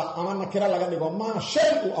marka ama nakira laga dhigo maa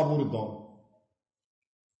shay uu abuuri doono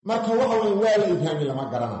marka waxa weye waa la ibhaamiye lama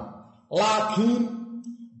garana laakiin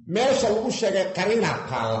meesha lagu sheegay qariinaa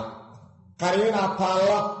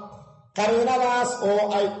taalla qariinadaas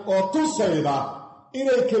oo tusayda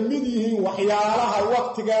inay ka mid yihiin waxyaalaha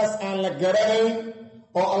waqtigaas aan la garanayn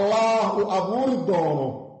oo allah uu abuuri doono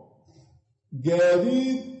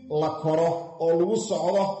gaadiid la koro oo lagu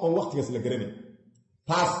socdo oon waqtigaas la garanayn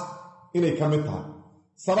taas inay ka mid tahay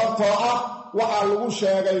sababtoo ah waxaa lagu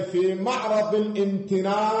sheegay fii macradi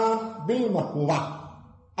alimtinaan bilmarkuubaat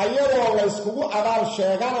ayadoo layskugu abaal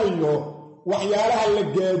sheeganayo waxyaalaha la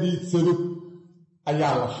gaadiidsado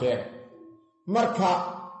ayaa la sheegay marka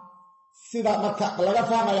sida marka laga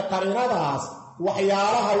fahmayo qariinadaas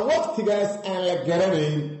waxyaalaha waqtigaas aan la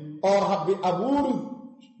garanayn oo rabbi abuuri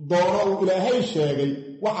doono uu ilaahay sheegay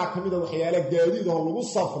waxaa ka mid a waxyaala gaadiid oo lagu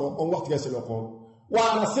safro oon waqtigaas la aqoon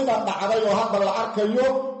waana sida dhacday oo hadda la arkayo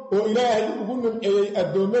oo ilaahay ugu nimceeyey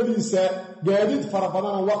addoommadiisa gaadiid fara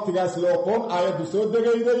badan oo waqtigaas la aqoon aayaddu soo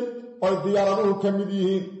degayday oo diyaaraduhu ka mid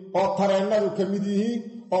yihiin oo tareennadu ka mid yihiin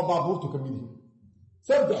oo baabuurtu ka mid yihiin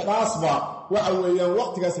saddexdaasba waxa weeyaan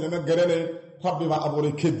waqtigaas lama garanayn rabbibaa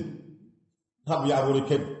abuuray kadib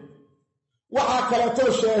waxaa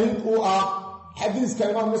kaleetoo shaahid uu ah xadiiska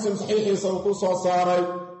imaam muslim saxiixiisa uu ku soo saaray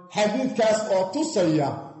xadiidkaas oo tusaya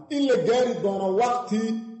in la gaari doono waqti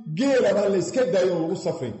geelaba layska daayo on lagu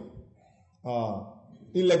safray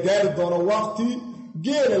in la gaari doono waqti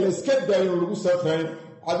geela layska daayo on lagu safrayn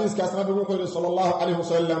xadiiskaas nabigu wuxuu yidhi sala allahu calayh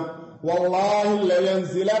wasalam wallaahi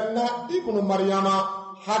layanzilanna ibnu maryama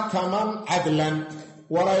xakaman cadlan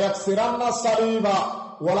wala yaksiranna saliiba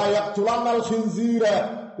wala yaqtulanna alkhinziira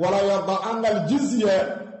wala yadacanna aljizya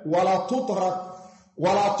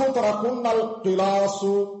wala tutrakunna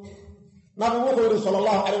alqilaasu nabigu wuxuu yidhi sala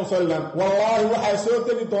allahu calayh wasalam wallaahi waxaa soo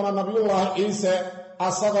degi doona nabiyullaahi ciise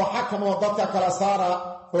asagoo xakamoo dadka kala saara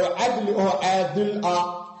oo cadli oo caadil ah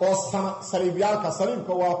oo saliibyaalka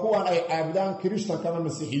saliibka waa kuwan ay caabudaan kirishtanka ama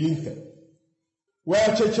masiixiyiinta waa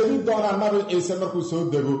jajabin doonaa nabi ciise markuu soo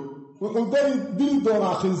dego wuxuu dili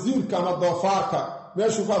doonaa khinsiirka ama doofaarka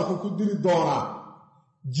meeshuu faarku ku dili doonaa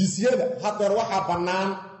jisyada haddeer waxaa bannaan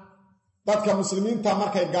dadka muslimiinta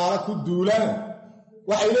markay gaalo ku duulaan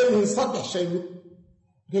waxay leeyihiin saddex shay mid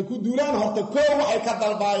markay ku duulaan horta koo waxay ka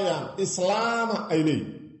dalbaayaan islaama ay leeyihin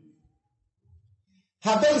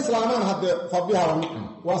hadday islaamaan haddee fa biha wa nicma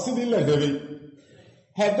waa sidii la rabay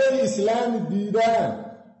hadday islaami diidaan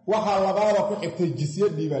waxa labaada ku xigtay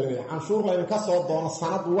jisyadii baa leeyahay canshuur la ka soo doono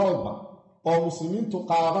sanad walba oo muslimiintu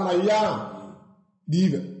qaadanayaan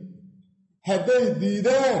diiba haday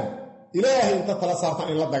diidaan ilaahay inta tala saartan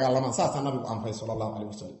in la dagaalamaan saasa nabigu amray sallallahu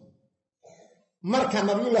alayhi wasallam marka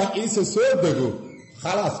nabiyullah ciise soo dago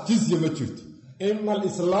khalaas jizya ma jirto imma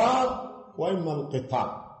al-islaam wa imma al-qital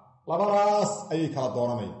labadaas ay kala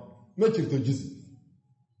dooranayaan ma jirto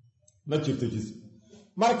jizya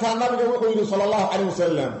marka nabiga wuxuu yiri sallallahu alayhi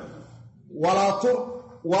wasallam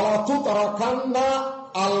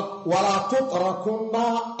wala tutrakunna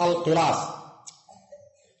al-qilas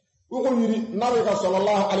wuxuu yiri nabiga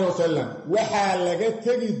sallallahu alayhi wasallam waxa laga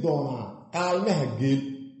tagi doonaa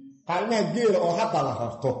qaalmaha geel oo hadda la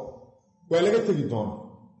rarto waa laga tagi doonaa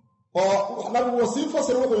oo nabigu wasiifo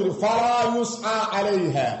sar wuxuu yiri fala yus'a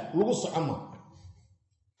alayha lagu socoma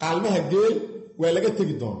qaalmaha geel waa laga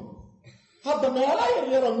tagi doonaa hadda meelaha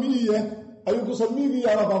yar miyiga ayuu ku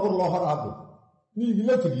sameeyay baabuur loo haraado miyiga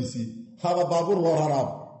la tagiisi hada baabuur loo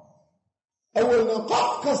haraado awalna qof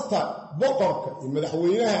kasta boqorka iyo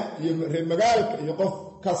madaxweynaha iyo reer magaalka iyo qof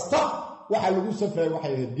kasta waxa lagu safray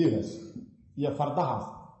waxay ahayd geelaas iyo fardahaas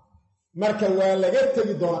marka waa laga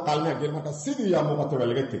tagi doona qaalmaha geel marka sidii yaa muuqata waa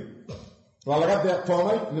laga tagi waa laga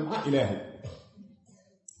deeqtoomay nimca ilaahay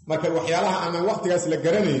marka waxyaalaha aan waqtigaas la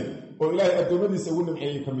garanay oo ilaahay adoomadiisa ugu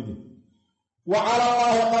nimceeyay kamid وعلى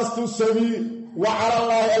الله قصد السبيل وعلى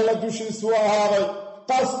الله الذي شيء هذا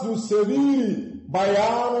قصد السبيل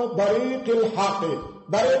بيان طريق الحق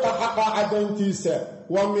طريق حق عدنتيسا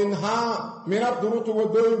ومنها من الطرق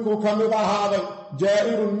والدرك كمذا هذا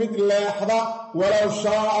جائر مثل لحظة ولو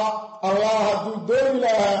شاء الله دون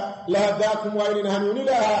لها لهداكم وإن هنون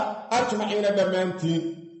لها أجمعين دمانتين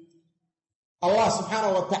الله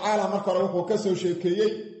سبحانه وتعالى مركا روحه كسو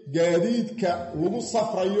شيكيي gaadiidka lagu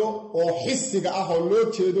safrayo oo xisiga ah oo loo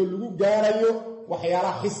jeedo lagu gaarayo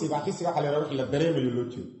waxyaalaha xisiga waxa la yiraahdo la dareemayo loo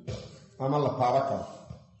jeedo ama la taabaka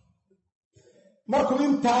markuu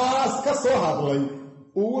intaas ka soo hadlay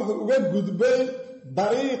uu uga gudbay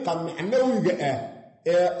dariiqa macnawiga ah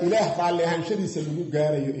ee ilaah raali ahaanshadiisa lagu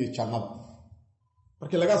gaarayo ee jannada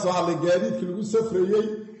markii laga soo hadlay gaadiidka lagu safrayay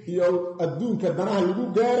iyo adduunka danaha lagu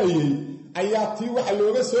gaarayay ayaa tii waxa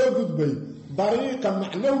looga soo gudbay طريقة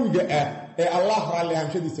معنوية الله رالي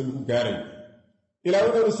هنشديس الجاري إلى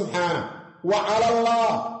وقال سبحانه وعلى الله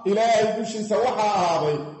إلهي بشي سوحا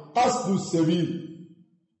هذا قصد السبيل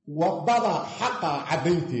وضع حقا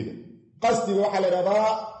عدينتي قصد وحل رضا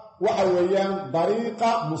وحويان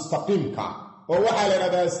طريقة مستقيمك ووحل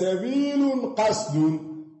رضا سبيل قصد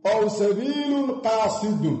أو سبيل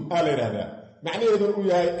قاصد قال رضا معنى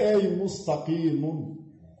يقول أي مستقيم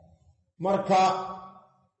مركا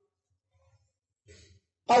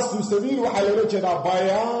قصد السبيل وحل رجل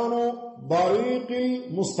بيان طريق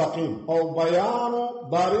المستقيم أو بيان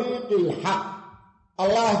طريق الحق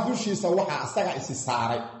الله دوشي سوحا استقع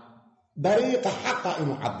استساري طريق حق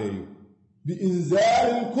إنه عديه بإنزال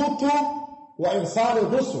الكتب وإرسال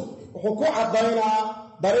الرسل وحكو عدينا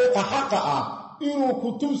طريق حق إنه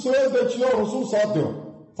كتب سوزدك يا رسول صادره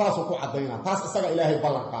تاسو عدينا تاس استقع إلهي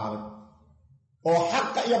بلان قاضي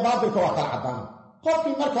وحق يبادرك وقال عدانا قفل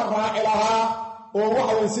مركا راعي لها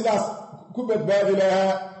ووحوين سيداس كبت بادي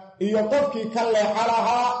لها إيا طبكي كالليحة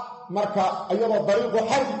لها مركا أيضا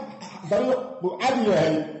طريق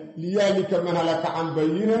عديها ليالك من هلك عن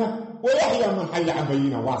بينه ويحيى من حي عن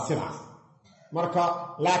بينه واسناس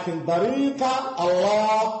مركا لكن طريق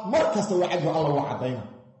الله مركز وعده الله وعدينا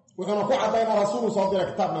وحنا كو عدينا رسول صلى الله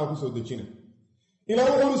عليه كتابنا وكسو دجينا إلى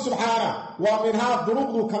أقول سبحانه ومنها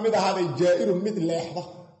ضروب كمدة هذا الجائر مثل لحظة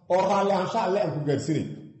ورغال لها إن شاء الله أنكو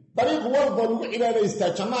قرسيني طريق ورضا لو عبادة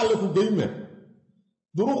استاجنا لكم قيمة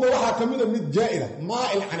دروغ وحا كميدة مد جائرة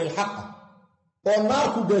مائل عن الحق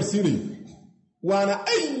وناركو قرسيني وانا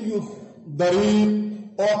أي طريق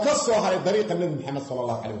وكسو هاي طريق النبي محمد صلى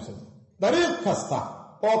الله عليه وسلم طريق كستا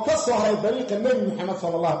وكسو هاي طريق النبي محمد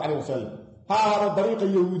صلى الله عليه وسلم هذا طريق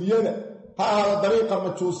اليهودية هذا طريق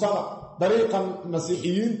المجوسة طريق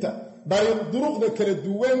المسيحيين طريق دروغ ذكر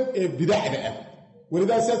الدوان بداعة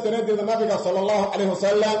ولذا سيدنا النبي صلى الله عليه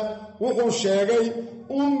وسلم وقال الشيخي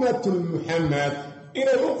أمة محمد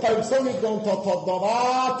إلى يقف سمي دون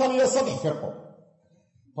تضباطا يصدح فرقه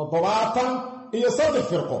تضباطا يصدح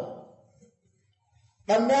فرقه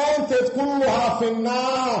لما أنت كلها في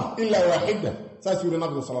النار إلا واحدة سيقول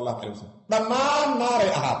النبي صلى الله عليه وسلم لما النار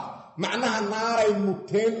أهاب معناها النار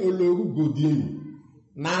المتين اللي قدين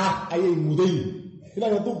نار أي مدين إلا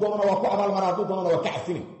يدوب دوننا وقعب المرأة يدوب دوننا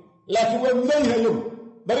وكعفني لكن ومدينها يوم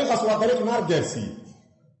طريقة سوى طريق نار جارسي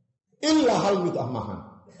إلا هل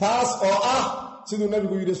متأمها تاس أو سيد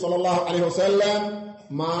النبي صلى الله عليه وسلم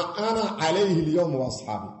ما أنا عليه اليوم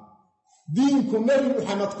وأصحابي دينكم نبي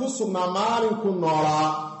محمد كسرنا مالكم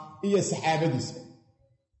نورا إيا صحابة ديسة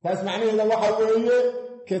فاسمعني إذا وحوية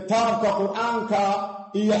كتابك قرآنك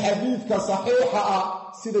إيا حديثك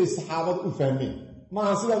صحيحة سيدي الصحابة أفهمين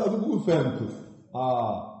ما سيدي أدوك أفهمك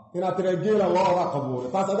هنا ترجيل الله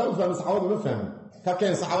قبول فاس أدوك أفهم الصحابة أفهمين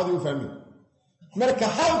كاكين صحابة أفهمين مركا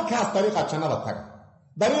حالكاس طريقة شنالة تاك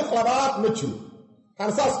طريق لبات مجهول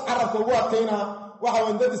كان ساس عرفك وقتنا waxa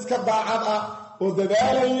wandad iska daacad ah oo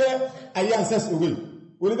dadaalaya ayaan saas ogay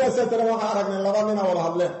waliba saatana waxa aragnay laba nin wada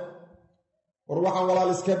hadleen war waxaan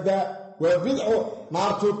walaal iska daa waa bidco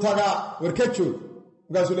naartu taga warka joog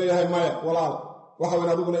gaasu leeyahay maya walaal waxa weyn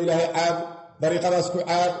aduguna ilaahay caab dariiqadaas ku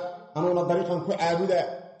caab anuuna dariiqan ku caabuda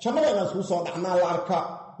jannada isku soo dhacnaa la arka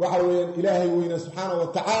waxa weyn ilaahay weyna subhanahu wa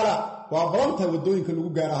ta'ala waa baranta wadooyinka lagu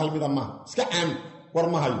gaaro hal mid ma iska caam war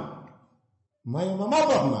ma hayo maya ma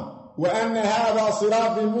badna وأن هذا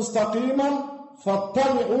صراطي مستقيما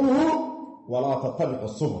فاتبعوه ولا تتبعوا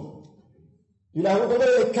السبل إله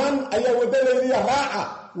ودليل كان أي ودليل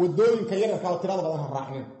راعة ودوين كيرا كالتراد بدها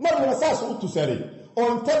الراحين مرنا ساس أتساري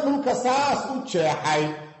وانت لك ساس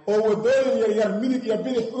أتشاحي ودوين يرميك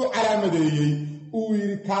يبينك على مديي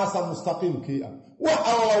ويركاسا مستقيم كيئا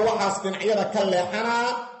وحاول وحاسكن عيرا كالليحنا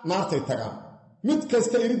نارتي تقام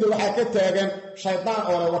متكسك يريد وحاكا تاغن شيطان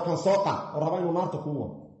أولا وكان سوقا ورهبين نارتي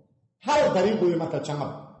قوة هذا طريق يمكن الجنة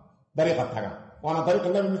طريق التقى وانا طريق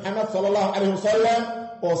النبي محمد صلى الله عليه وسلم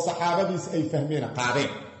والصحابة دي أي فهمين قاعدين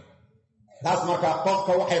ناس مركا قفك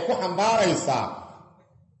وحي كوحن باريسا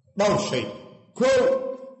دور شيء كل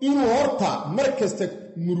إنه هرطة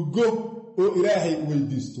مركزتك مرقب وإلهي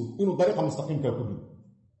ويديستو إنه طريقة مستقيم كالكفر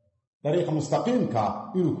طريقة مستقيم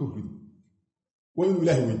كإنه كفر وإنه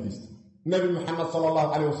إلهي ويديستو النبي محمد صلى الله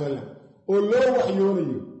عليه وسلم ولو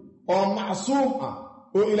وحيوني ومعصوم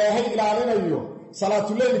وإلهي إلالينيو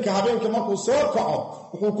صلاة الليل كهبينك مكو سوكعو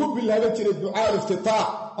وحكوب بالله جري الدعاء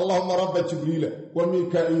الافتتاح اللهم رب جبريل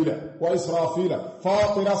وميكائيل وإسرافيل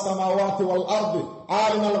فاطر السماوات والأرض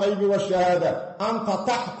عالم الغيب والشهادة أنت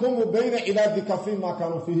تحكم بين عبادك فيما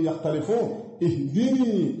كانوا فيه يختلفون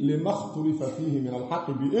اهدني لما اختلف فيه من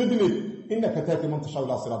الحق بإذنك إنك تأتي من تشاء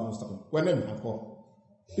إلى صراط مستقيم ونبي حقوق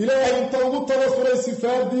إلهي انت وقلت رسول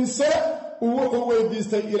السفار ديسة ووحو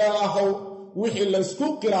ويديسة إلهه وحي اللي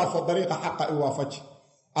اسكو قرافة طريقة حقا إوافج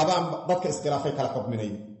أضام ضدك اسقرافي كلا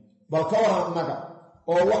حكميني بل كورا أنك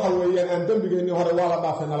ووحويا أن دنبك إني هوري والا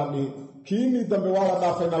دافين لبنين كيني دنبي والا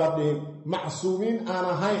دافين لبنين معصومين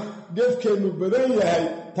أنا هاي قف كينو بدايا هاي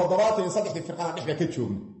تضراتي صدح في فرقانا نحن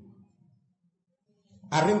كتشومي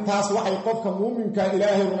عرين تاس وحي قفك مؤمن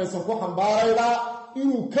كإلهي رميسان كوحن باريلا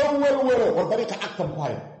إنو كول ورو والطريقة حقا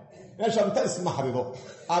بخايا إيش أنت اسمح رضو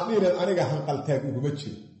أدير أنيقا هنقلتاك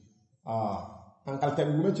ومجي هنقلتاك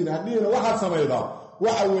ومجي هدينا واحد سميدا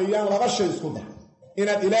وحويان لغشي اسكودا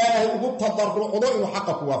إناد إلهي وقود تضرقوا عضو إنو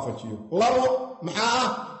حقا كوافجيو لارو معاه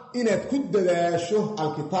إناد كد داشو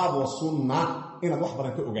الكتاب والسنة إناد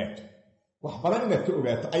وحبران كأوغات وحبران إناد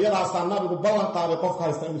كأوغات أيضا أصلا النبي ببالان قابل قفك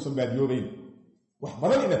هايستعينو سنباديورين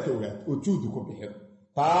وحبران إناد كأوغات وجودكم بحر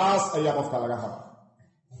تاس أيها قفك لغاها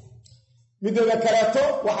midda kaleeto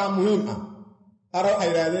waxa muhiim ah ara ay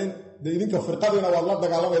raadeen idinka firqadina waa la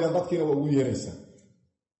dagaalamay dadkiina waa ugu yeeraysan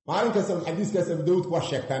maalinka xadiiskaas Abu Daawud waa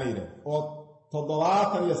sheegtaanayna oo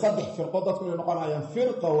 73 firqo dadku inay noqonayaan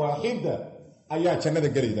firqa waahida ayaa jannada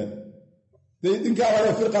galeyda idinka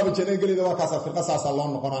waa firqa jannada galeyda waa kaas firqa saasa loo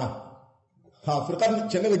noqonaa ha firqa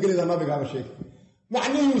jannada galeyda nabiga ba sheegay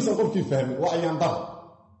macnihiisu qofkii fahmi waa ayaan dar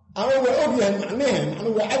ama waa ogyahay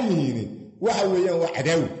macnuhu waa cadyihiin waxa weeyaan waa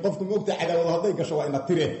cadaaw qofku moogta cadaawada haday gasho waa ina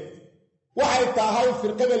tire waxay tahay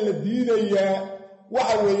firqada la diidaya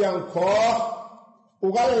waxa weeyaan koox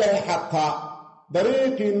uga leexata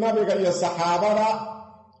dariiqi nabiga iyo saxaabada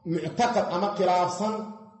mu'taqad ama khilaafsan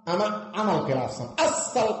ama amal khilaafsan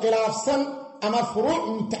asal khilaafsan ama furu'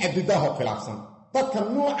 mutacaddidaha khilaafsan dadka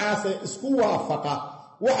noocaas isku waafaqa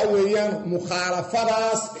waxa weeyaan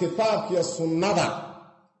mukhalafadaas kitaabka iyo sunnada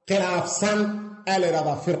khilaafsan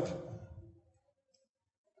alirada firqa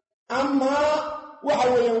أما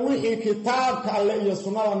وحويا وحي كتابك الله إيا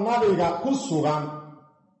سنة النبي كسوغان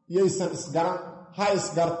يسان إسقران هاي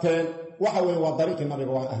إسقرتين وحويا وطريق النبي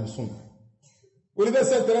وعن أهل السنة ولذا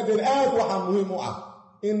سيدنا الآيات وحا مهم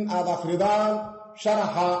إن هذا خردان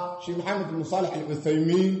شرح شيخ محمد بن صالح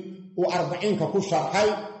العثيمين و40 ككو شرحي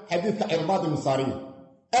حديث عرباض المصارية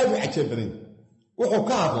أبو عجبرين وحو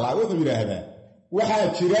كهضلا وحو إلى هذا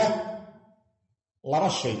وحاجرة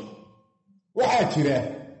لرشي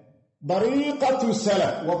وحاجرة طريقة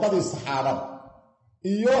السلف وضد الصحابة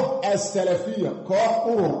إيوه السلفية كوح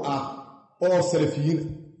أرور أو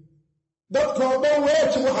سلفيين dadkoo dhan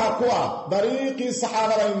waajib waxaa ku ah dariiqii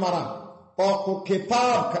saxaabada ay maraan oo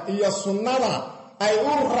kitaabka iyo sunnada ay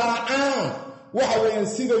u raacaan waxa weeyaan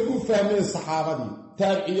siday u fahmeen saxaabadii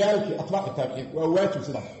taabiciyaalkii atbaacu taabiciin waa waajib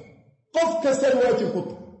sidaas qof kasta waajib ku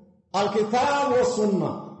tahay alkitaab wa sunna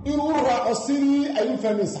inuu raaco sidii ay u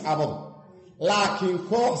fahmeen saxaabadu laakiin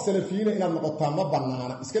koox salafiyiina inaad noqotaa ma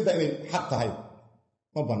bannaana iska daa inay xaq tahay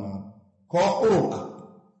ma bannaana koox urur ah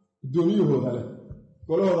gudoomiyahooda leh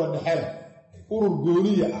golahooda dhexe leh urur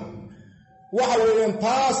gooniya ah waxa weeyaan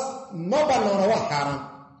taas ma bannaana waa xaaraan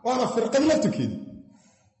waana firqad laftirkeedii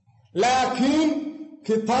laakiin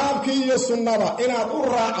kitaabkii iyo sunnada inaad u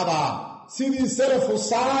raacdaa sidii salafu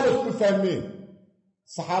saalix u fahmeen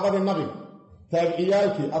saxaabadii nabiga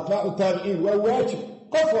taabiciyaalkii atbaacu taabiciin waa waajib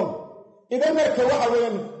qof walba idan marka waxa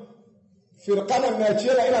weeyaan firqada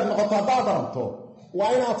naajiyada inaad noqoto haddaad rabto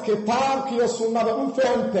waa inaad kitaabkiiyo sunnada u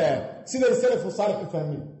fahamtaa siday salafu saalix u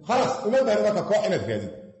fahmeen khalaas uma baahni marka koox inaad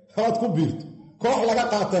raadid amaad ku biirto koox laga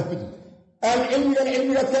qaataa hudud ahlucilmigan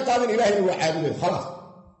cilmigaad ka qaadan ilaahayna waa caabudeed khalaas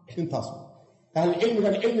intaas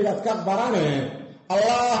ahlucilmigan cilmigaad ka baranee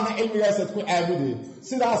allahna cilmigaasaad ku caabudee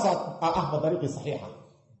sidaasaad ahba dariiqii saxiixa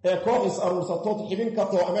ee koox is aruursatood xibin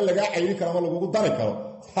kartoo ama lagaa cayri karo ama lagugu dari karo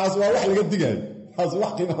taas waa wax laga digaayo taas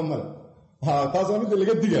wax qiimaha male taas waa midda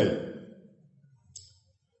laga digaayo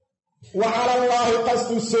wa cala allaahi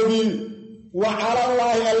qasdu sabiil wa cala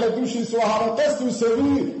allaahi alla dushiisu ahaada qasdu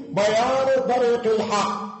sabiil bayaanu dariiqi ilxaq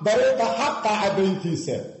dariiqa xaqa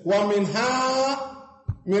caddayntiisa wa minhaa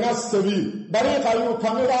min asabiil dariiqa ayuu ka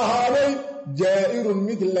mid ahaaday jaa'irun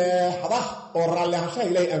mid leexda oo raalli ahaanshaha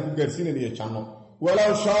ilaahay aan ku gaarsiinanayo janno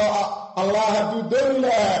walow shaaa allah hadduu dooni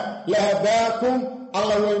lahaa lahadaakum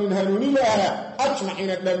alla waynin hanuuni lahaa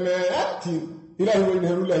ajmaciina dhammaantiin ilahay waynin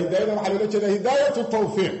hanuuni laha hidaayada waxaa loola jeedaa hidaayatu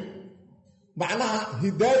tawfiiq macnaha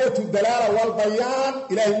hidaayatu dalaala walbayaan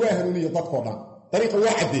ilaahay waa hanuuniya dadkoo dhan dariiqa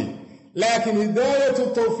waa caddeey laakiin hidaayatu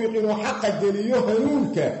tawfiiq inuu xaqa geliyo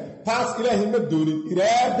hanuunka taas ilaahay ma doonin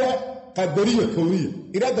iraada qadariya kowniya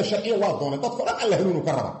iraada sharciya waa doonay dadkoo dhan alla hanuunu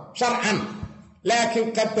ka raba sharcan laakiin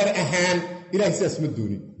qadar ahaan ilahay sidaas ma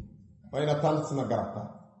doonin waa inaad taasna garataa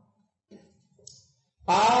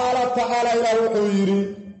qaala tacaala ilaah wuxuu yidhi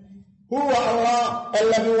huwa allah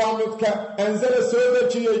alladii waa midka anzala soo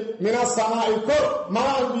dejiyey min asamaa'i kor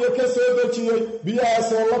maan biyo ka soo dejiyey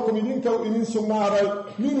biyahaasoo lakum idinka u idin sugnaaday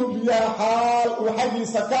minhu biyaha xaal uu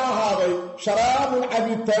xaggiisa ka ahaaday sharaabun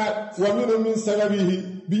cabitaan wa minhu min sababihi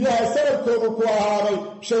biyaha sababkoodu ku ahaaday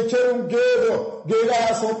shajarun geedo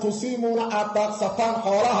geedahaasoo tusiimuuna aad daaqsataan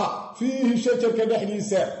xoolaha fiihi shajarka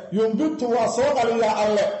dhexdiisa yumbitu waa soo dhaliyaa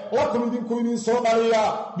alle lakum idinku idin soo dhaliyaa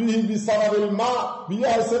bihi bisababi ilmaa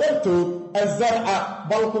biyaha sababtood azarca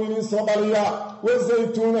balku idin soo dhaliyaa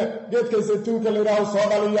wazaytuuna geedka saytuunka layidhaahu soo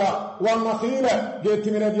dhaliyaa walnakiila geed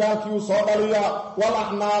timineedyaalkiiuu soo dhaliyaa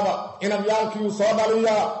walacnaaba cinabyaalkiiuu soo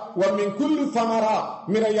dhaliyaa wa min kulli tamaraat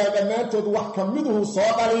mirayaa dhammaantood wax ka miduhu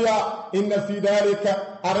soo dhaliyaa inna fii daalika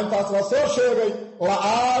arrintaas la soo sheegay la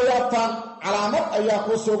aayatan calaamad ayaa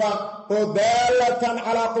ku sugan oo daallatan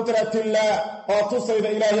calaa qudratillaah oo tusayda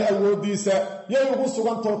ilaahay awooddiisa yay ugu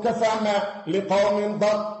sugantoo ka fahmaa liqowmin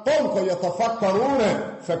dad qowmka yatafakkaruuna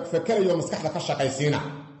fakerayo maskaxda ka shaqaysiina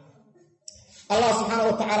allah subxaana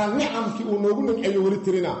wa tacaala nicamkii uu noogu nimceeyo weli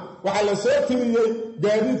tirina waxaa la soo tiriyey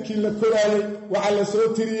gaadiidkii la koraayey waxaa la soo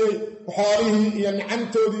tiriyey xoolihii iyo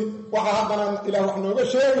nicamtoodii waxaa haddana ilaah wax nooga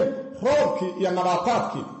sheegin roobkii iyo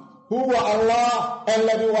nabaataadkii huwa allah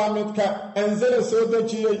alladii waa midka anzala soo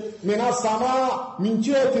dejiyey min asamaa min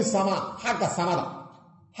jihati samaa xagga samada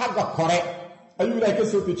xagga kore ayuu ilahay ka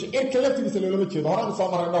soo dejiyey cirka laftigiisa loolama jeedo horaan soo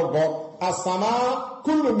marray dhowr goor assamaa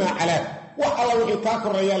kullu maa calaa wax alla wixii kaa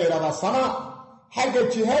korreeyaa la yidhahdaa samaa xagga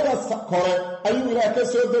jihada kore ayuu ilaah ka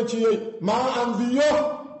soo dejiyey maa an biyo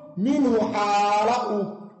minhu xaala uu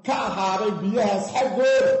ka ahaaday biyahaas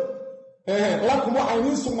xaggooda lakum waxaa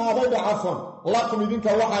idiin sugnaaday dhacafan lakum idinka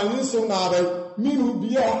waxaa idiin sugnaaday minhu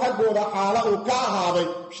biyaha xaggooda xaala uu ka ahaaday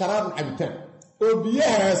sharaabun cabitaan oo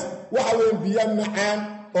biyahaas waxa weeye biyo macaan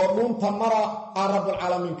oo dhunta mara aa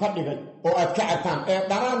rabbulcaalamiin ka dhigay oo aad ka cabtaan ee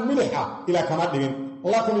dhanaan milixa ilaa kama dhigin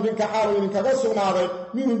lakum idinka xaaluu idinkaga sugnaaday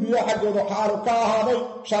minhu biyaha xaggooda xaalu ka ahaaday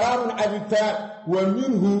sharaabun cabitaan wa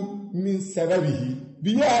minhu min sababihi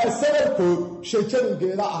biyaha sababkood shajarun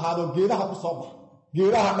geeda ahaado geedaha ku soo baxa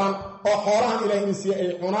geedaha dhan oo xoolahan ilaah insiiye ay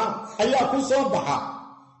cunaan ayaa ku soo baxa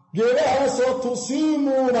geedahaasoo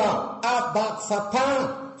tusiimuuna aad daaqsataan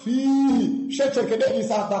fiihi shajarka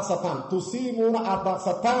dhexdiisa aad daaqsataan tusiimuuna aad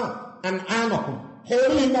daaqsataan ancaamakum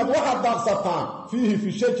xoolihiinaad waxaad daaqsataan fiihi fi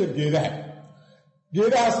shajar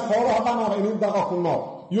geedahaas xoolaha dhanaaba inin daqa ku nool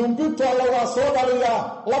ينبت الله صودليا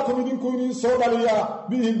لكم إذنكم صودليا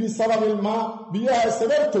به بسبب الماء بيها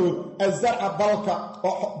سببتو الزرع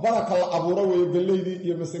بركة الأبورة ويقليدي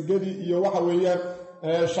يمسجدي يوحويا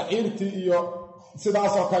شعيرتي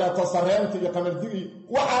sidaas oo kale tasarreenti iyo qamardigii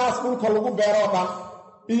waxaas dhulka lagu beero dhan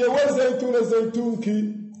iyo zaytuunkii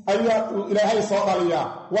ayaa ilaahay soo dhaliyaa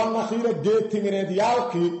wanakhira geed timireed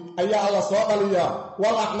yaalkii ayaa alla soo dhaliyaa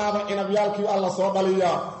wal aqnaaba inabyaalkii alla soo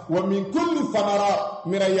dhaliyaa wa min kulli thamara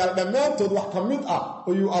mirayaal dhammaantood wax ka mid ah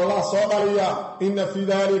ayuu allah soo dhaliyaa inna fi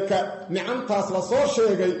dhalika ni'amtaas la soo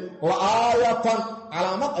sheegay la aayatan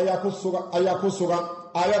calaamad ayaa ku sugan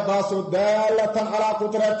aayadaasoo daalatan calaa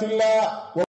qudratillah